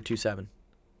this one for 2, 7?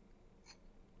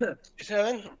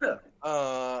 7.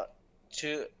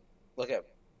 2. Look at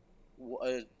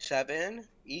 7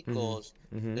 equals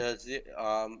Mm-hmm.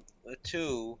 the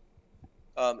 2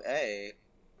 a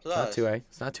It's not plus. 2A.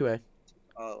 It's not 2A.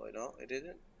 Oh no, it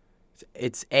isn't.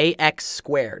 It's AX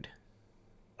squared.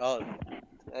 Oh,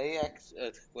 ax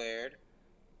squared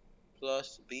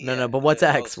plus b. No, but what's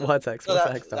X? What's X? So What's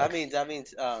that, X? that dog?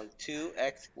 means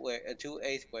 2x squared,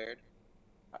 2a squared.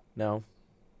 No.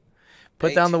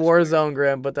 Put A down the 2 war squared. zone,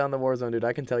 Graham. Put down the war zone, dude.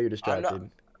 I can tell you're I'm distracted. not.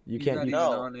 You He's can't not do. even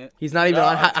No. on it. He's not even No,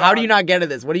 on. I'm How do you trying. not get at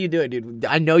this? What are you doing, dude?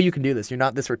 I know you can do this. You're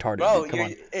not this retarded. Bro, dude. Come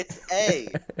on. it's a.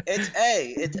 It's a.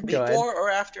 It's Go ahead. before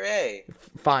or after a.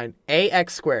 Fine.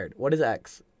 AX squared. What is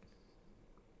X?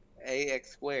 Ax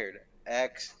squared.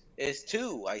 X is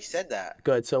 2. I said that.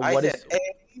 Good. So I what said is? a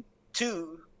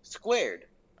 2 squared.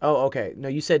 Oh, okay. No,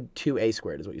 you said 2A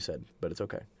squared is what you said, but it's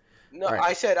okay. No, Alright.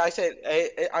 I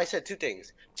said 2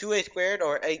 things. 2a squared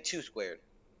or a2 squared.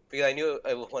 Because I knew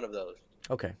it was one of those.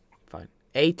 Okay, fine.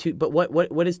 A2, but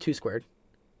what is 2 squared?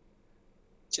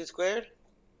 2 squared?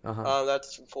 Uh-huh.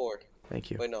 That's 4.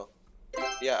 Thank you. Wait, no.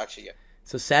 Yeah, actually, yeah.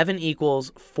 So 7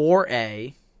 equals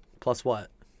 4A plus what?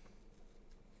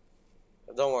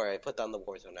 Don't worry, I put down the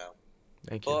war zone now.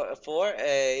 Thank you.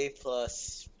 4a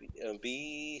plus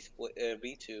b2,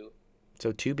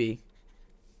 So 2B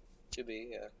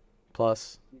 2b, yeah.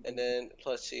 plus. And then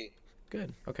plus c.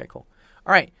 Good. Okay, cool.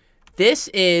 All right. This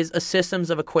is a systems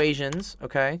of equations,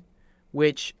 okay,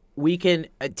 which we can.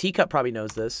 Teacup probably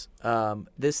knows this.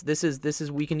 This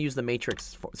is we can use the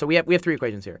matrix. So we have 3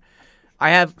 equations here. I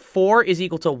have 4 is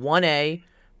equal to 1a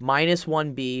minus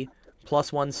 1b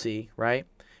plus 1c, right?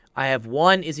 I have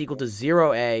 1 is equal to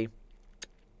 0a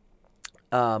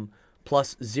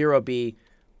plus 0b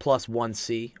plus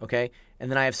 1c, okay? And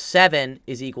then I have 7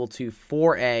 is equal to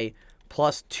 4a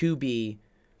plus 2b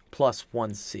plus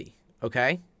 1c,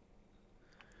 okay?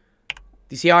 Do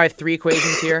you see how I have 3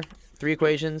 equations here? 3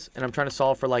 equations, and I'm trying to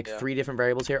solve for like 3 different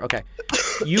variables here? Okay.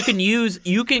 You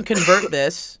can convert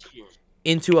this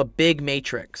into a big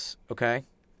matrix, okay?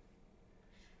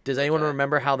 Does anyone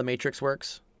remember how the matrix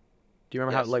works? Do you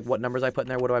remember how, like, what numbers I put in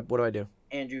there? What do I do?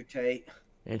 Andrew Tate.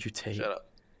 Andrew Tate. Shut up.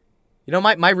 You know,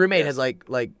 my roommate has like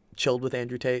chilled with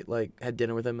Andrew Tate, like had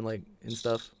dinner with him and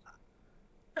stuff.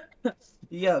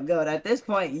 Yo, God, at this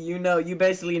point, you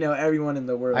basically know everyone in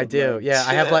the world. I do, like, yeah.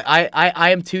 I have like I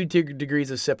am 2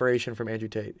 degrees of separation from Andrew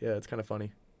Tate. Yeah, it's kind of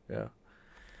funny. Yeah.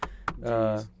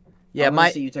 Jeez. Yeah, I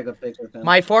wanna see you take a picture with him.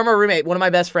 my former roommate, one of my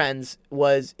best friends,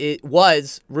 was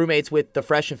roommates with the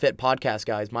Fresh and Fit podcast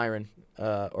guys, Myron.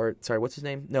 What's his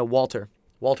name? No, Walter.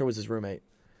 Walter was his roommate.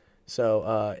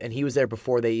 So, and he was there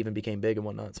before they even became big and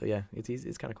whatnot. So yeah,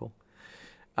 it's kind of cool.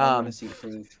 I want to see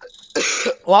proof.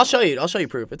 Well, I'll show you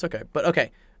proof. It's okay. But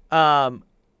okay.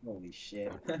 Holy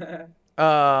shit.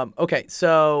 Okay.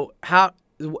 So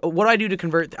what do I do to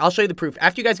convert? I'll show you the proof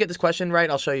after you guys get this question right.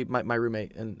 I'll show you my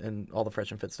roommate and all the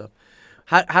Fresh and Fit stuff.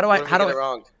 How do I What if how we do get I? it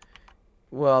wrong?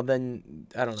 Well, then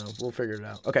I don't know. We'll figure it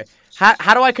out. Okay.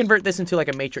 How do I convert this into like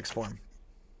a matrix form?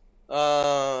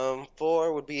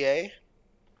 4 would be A.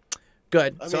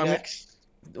 Good. I So mean I'm X.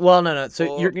 well, no. So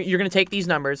Four. you're gonna take these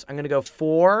numbers. I'm gonna go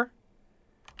 4.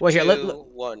 Well, here, 2,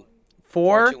 1.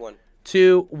 4, 2, 1.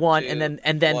 2, 1, and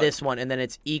Two, then one. this one, and then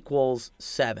it's equals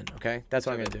 7. Okay, that's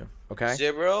what I'm 7. gonna do. Okay.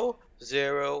 0,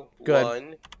 0, Good.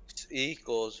 1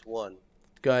 equals 1.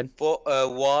 Good. 1,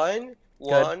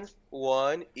 1,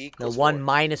 1 No, equals 1 4.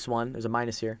 minus 1. There's a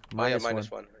minus here. Oh, yeah, Minus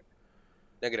minus 1. 1.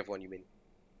 Negative 1, you mean?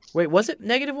 Wait, was it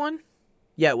negative 1?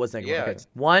 Yeah, it was negative Yeah, 1. Okay. it's-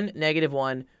 1, negative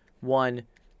 1, 1,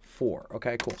 4.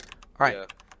 Okay, cool. All right. Yeah.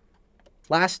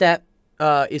 Last step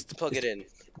is to Plug it in.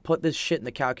 put this shit in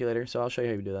the calculator. So I'll show you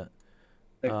how you do that.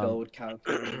 The Um, gold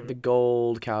calculator. The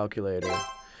gold calculator.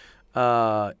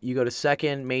 You go to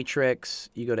second matrix.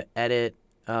 You go to edit,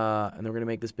 and then we're gonna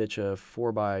make this bitch a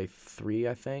 4x3,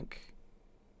 I think.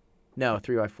 No,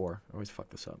 3x4. I always fuck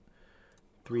this up.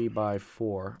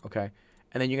 3x4. Okay,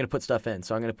 and then you're gonna put stuff in.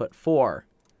 So I'm gonna put 4,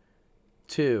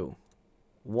 2,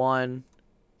 1,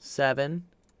 7,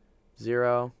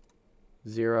 0,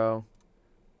 0,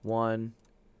 1,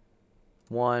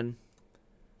 1,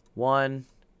 1.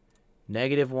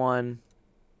 Negative 1,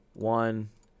 1,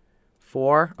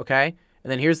 4, okay?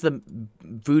 And then here's the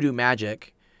voodoo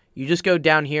magic. You just go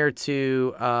down here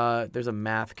to, there's a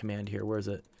math command here. Where is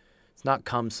it? It's not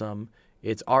cumsum.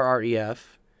 It's RREF.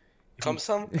 Come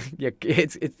some? Yeah,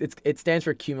 it stands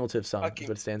for cumulative sum. Okay. Is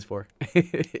what it stands for.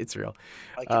 It's real.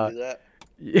 I can do that.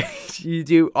 You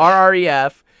do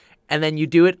RREF, and then you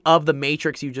do it of the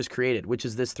matrix you just created, which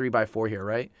is this 3x4 here,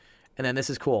 right? And then this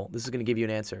is cool. This is going to give you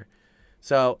an answer.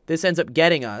 So this ends up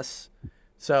getting us.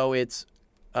 So it's,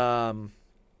 let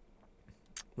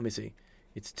me see.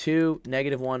 It's 2,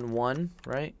 negative 1, 1,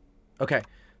 right? Okay.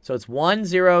 So it's 1,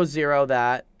 0, 0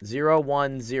 that, 0,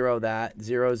 1, 0 that,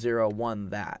 0, 0, 1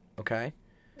 that. Okay.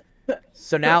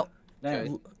 So now Nice.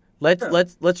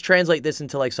 let's translate this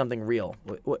into like something real.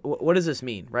 What does this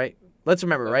mean, right? Let's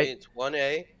remember, That right? means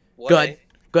 1A. 1A. Good.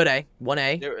 Good A.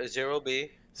 1A. 0,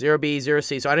 B. 0B,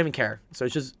 0C. So I don't even care. So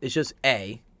it's just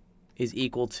A is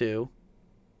equal to.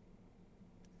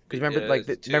 Because remember, Yeah,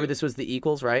 it's remember 2. this was the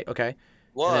equals, right? Okay.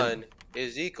 1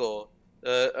 is equal.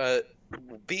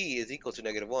 B is equal to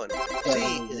negative 1. C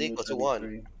is equal to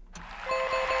 1.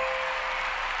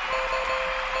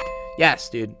 Yes,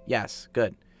 dude. Yes.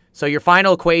 Good. So your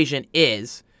final equation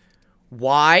is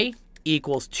y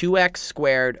equals 2x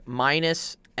squared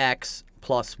minus x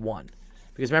plus 1.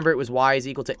 Because remember, it was y is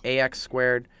equal to ax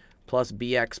squared plus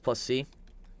bx plus c.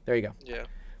 There you go. Yeah.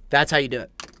 That's how you do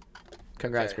it.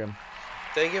 Congrats, Okay. Grim.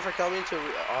 Thank you for coming to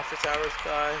office hours,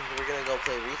 guys. We're gonna go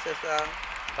play recess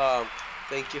now.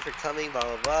 Thank you for coming, blah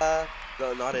blah blah.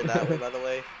 No, not in that way, by the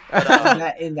way.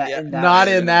 But, In that Not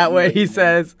way. in that way, he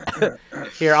says.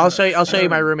 Here, I'll show you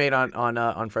my roommate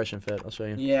on Fresh and Fit. I'll show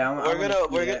you. Yeah,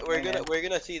 we're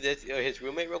gonna see this his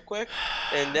roommate real quick,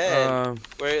 and then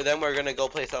we're gonna go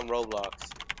play some Roblox.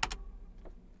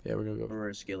 Yeah, we're gonna go For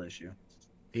a skill issue.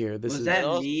 here. This Was is that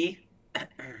Else? me? yeah.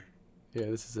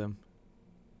 This is him.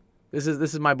 This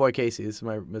is my boy Casey. This is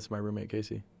my roommate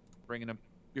Casey. Bringing him.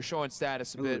 You're showing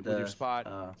status a Ooh, bit with your spot.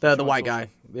 The Showing white social- guy.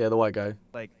 Yeah, the white guy.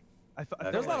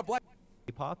 There's a lot of black.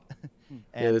 K-pop.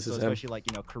 Yeah, this so is him. especially like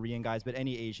Korean guys, but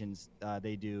any Asians,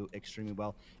 they do extremely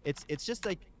well. It's just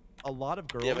like a lot of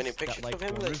girls you have any that pictures like of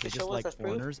him that foreigners, you they can just show us like as proof?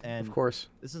 foreigners, and Of course.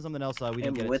 this is something else we didn't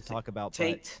And get with to talk about. But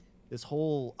Tate. this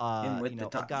whole with you the know,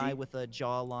 a top guy G. with a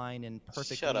jawline and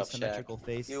perfectly Shut up, Shaq. symmetrical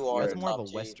face. You are that's a more of top a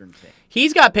G. Western thing.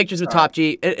 He's got pictures with Top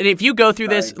G, and if you go through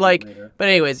this, Sorry, like, later. but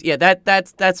anyways, yeah,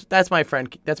 that's my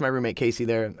friend, that's my roommate Casey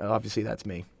there, and obviously that's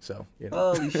me. So you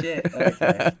know. Holy shit.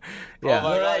 Okay. Yeah. Oh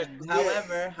my But,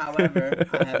 God. however,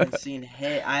 I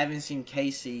haven't seen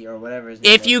Casey or whatever his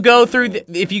name If was you go before.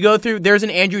 through, there's an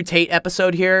Andrew Tate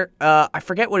episode here. I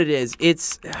forget what it is.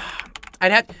 It's,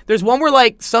 there's one where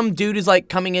like some dude is like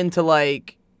coming into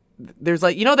like, there's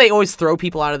like, you know, they always throw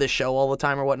people out of the show all the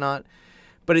time or whatnot.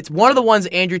 But it's one of the ones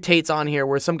Andrew Tate's on here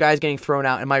where some guy's getting thrown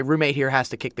out and my roommate here has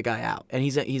to kick the guy out, and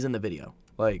he's in the video.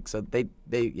 Like, so they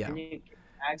yeah. Can you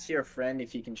ask your friend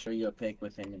if he can show you a pic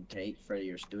with him and Tate for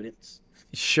your students?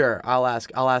 Sure, I'll ask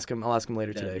him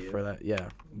later today W. for that. Yeah,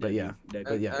 but yeah, W.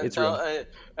 but yeah, And it's tell, real.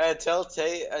 and tell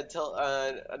Tate,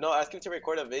 no, ask him to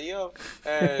record a video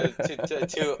and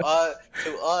to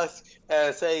us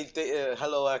and say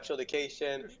hello actual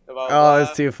vacation. Oh,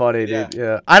 it's too funny, Yeah. dude.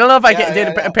 Yeah, I don't know if I can. Yeah,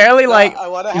 Dude, yeah. apparently, No, like, I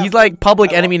wanna have- he's like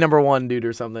public I enemy #1 dude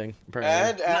or something.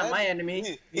 Apparently. And Not my enemy.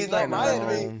 He's He's not my my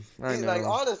enemy. enemy. I He's like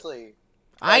know. honestly.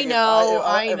 I Like, know, if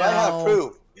I have I know.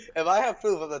 proof, if I have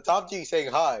proof of the top G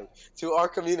saying hi to our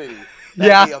community,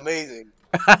 Yeah. that'd be amazing.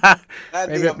 Maybe,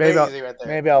 That'd be amazing right there.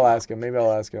 maybe I'll ask him. Maybe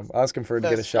I'll ask him. I'll ask him for to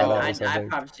get a That's shout so- out or I something.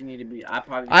 probably need to be. I'd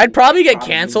probably get probably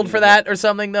canceled need for to that or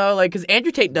something though, like because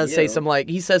Andrew Tate does say You. some like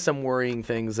he says some worrying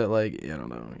things that like I don't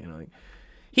know, like,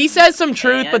 he says some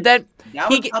truth, but And then that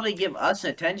he would ge- probably give us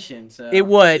attention. So it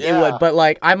would, Yeah. but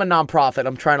like I'm a nonprofit.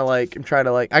 I'm trying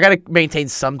to I gotta maintain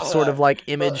some sort of like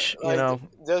image, Like, you know.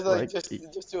 Just like-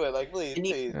 just do it, like please,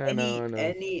 Any, please. I know, I know.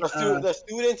 any, The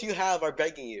students you have are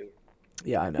begging you.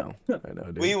 Yeah, I know,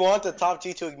 dude. We want the top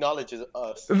G to acknowledge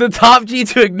us. The top G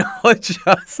to acknowledge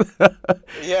us.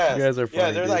 Yes. You guys are funny, Yeah,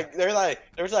 dude.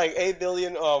 there's like 8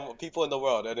 billion people in the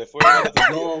world, and if we're one of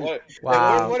the if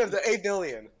Wow. we're one of the 8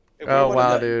 billion. If we're Oh one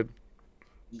wow, of the,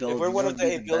 dude. If we're one of the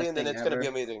 8 billion, then it's gonna be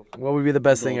amazing. What would be the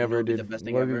best thing Gold ever, would be dude? the best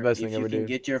thing What would be ever. the best If thing you ever, can dude?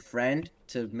 get your friend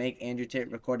to make Andrew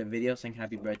Tate record a video saying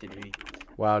happy birthday to me.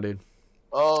 Wow, dude.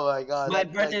 Oh my god. My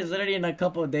that- birthday like, is literally in a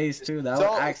couple of days too. That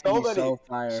so- would actually so be so many-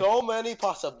 fire. so many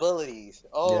possibilities.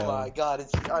 Oh Yeah. my god,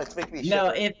 it's making me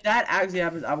No, shiver. if that actually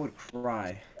happens, I would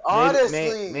cry.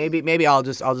 Honestly. Maybe I'll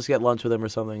just get lunch with him or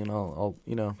something, and I'll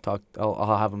talk.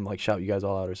 I'll have him like shout you guys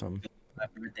all out or something. My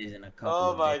birthday's in a couple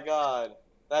Oh of my days. god.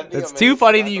 That'd be It's amazing. too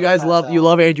funny that That's you what guys passed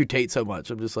love out. Andrew Tate so much.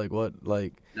 I'm just like, what,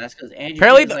 like. That's because Andrew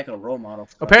Apparently Tate is like a role model.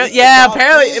 for us. Apparently, He's the top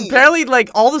G. apparently, like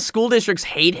all the school districts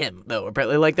hate him though.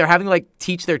 Apparently, like they're having to, like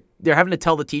they're having to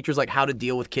tell the teachers like how to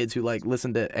deal with kids who like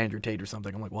listen to Andrew Tate or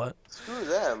something. I'm like, what? Screw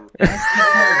them.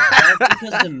 That's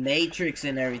because of the Matrix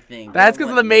and everything. That's They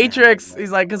because don't of the want you to have Matrix. that.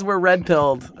 He's like, because we're red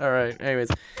pilled. All right. Anyways,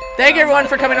 thank you everyone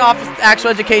for coming to Actual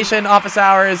Education Office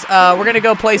Hours. We're gonna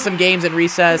go play some games in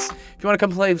recess. If you want to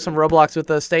come play some Roblox with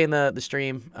us, stay in the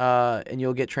stream, and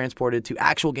you'll get transported to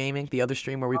Actual Gaming, the other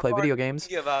stream where we play video games.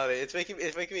 Thinking about it. It's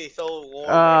making me so warm.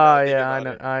 Oh right now thinking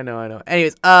yeah, about I it. know.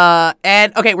 Anyways,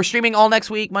 and okay, we're streaming all next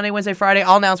week, Monday, Wednesday, Friday.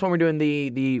 I'll announce when we're doing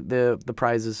the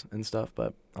prizes and stuff,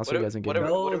 but I'll see you guys in game. What are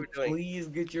Bro, we doing? please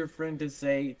get your friend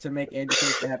to make Andrew Tate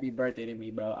say happy birthday to me,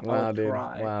 bro. Wow, I'll dude.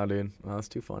 cry. Wow, dude. Wow, that's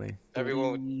too funny.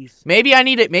 Everyone. Please. Maybe I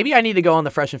need to go on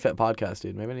the Fresh and Fit podcast,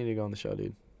 dude. Maybe I need to go on the show,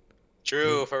 dude.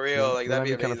 True, for real. Like that'd be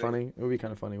kind of amazing. funny. It would be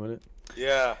kind of funny, wouldn't it?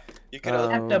 Yeah. You could.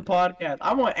 After podcast,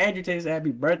 I want Andrew Tate to say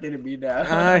happy birthday to me now.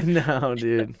 I know,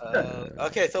 dude.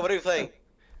 Okay, so what are we playing?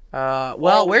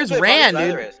 Well, we where's could play Rand,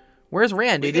 Project dude? Lazarus. Where's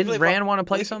Rand, We dude? could Didn't play Rand want to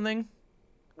play we could- something?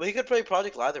 We could play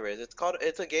Project Lazarus.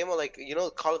 It's a game of like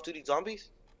Call of Duty Zombies.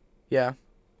 Yeah,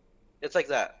 It's like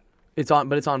that. it's on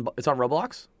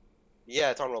Roblox.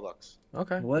 Yeah, it's on Roblox.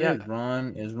 Okay. What yeah. is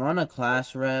Ron? Is Ron a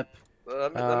class rep?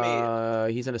 Let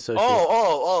me. He's an associate.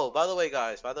 Oh! By the way,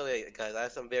 guys. I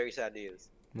have some very sad news.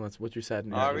 What's your sad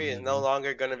news? Ari is no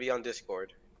longer gonna be on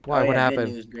Discord. Why? Oh, What yeah, good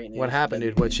happened? news, great What news. happened,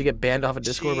 dude? What? She get banned off of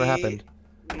Discord? What happened?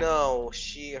 No,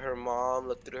 her mom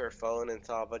looked through her phone and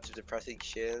saw a bunch of depressing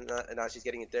shit, and now she's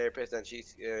getting a therapist, and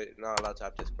she's not allowed to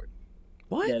have Discord.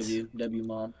 What? W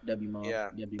mom. Yeah.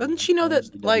 W Doesn't mom. she know that?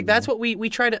 Honestly, Like W that's mom. what we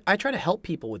try to. I try to help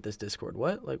people with this Discord.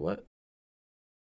 What? Like what?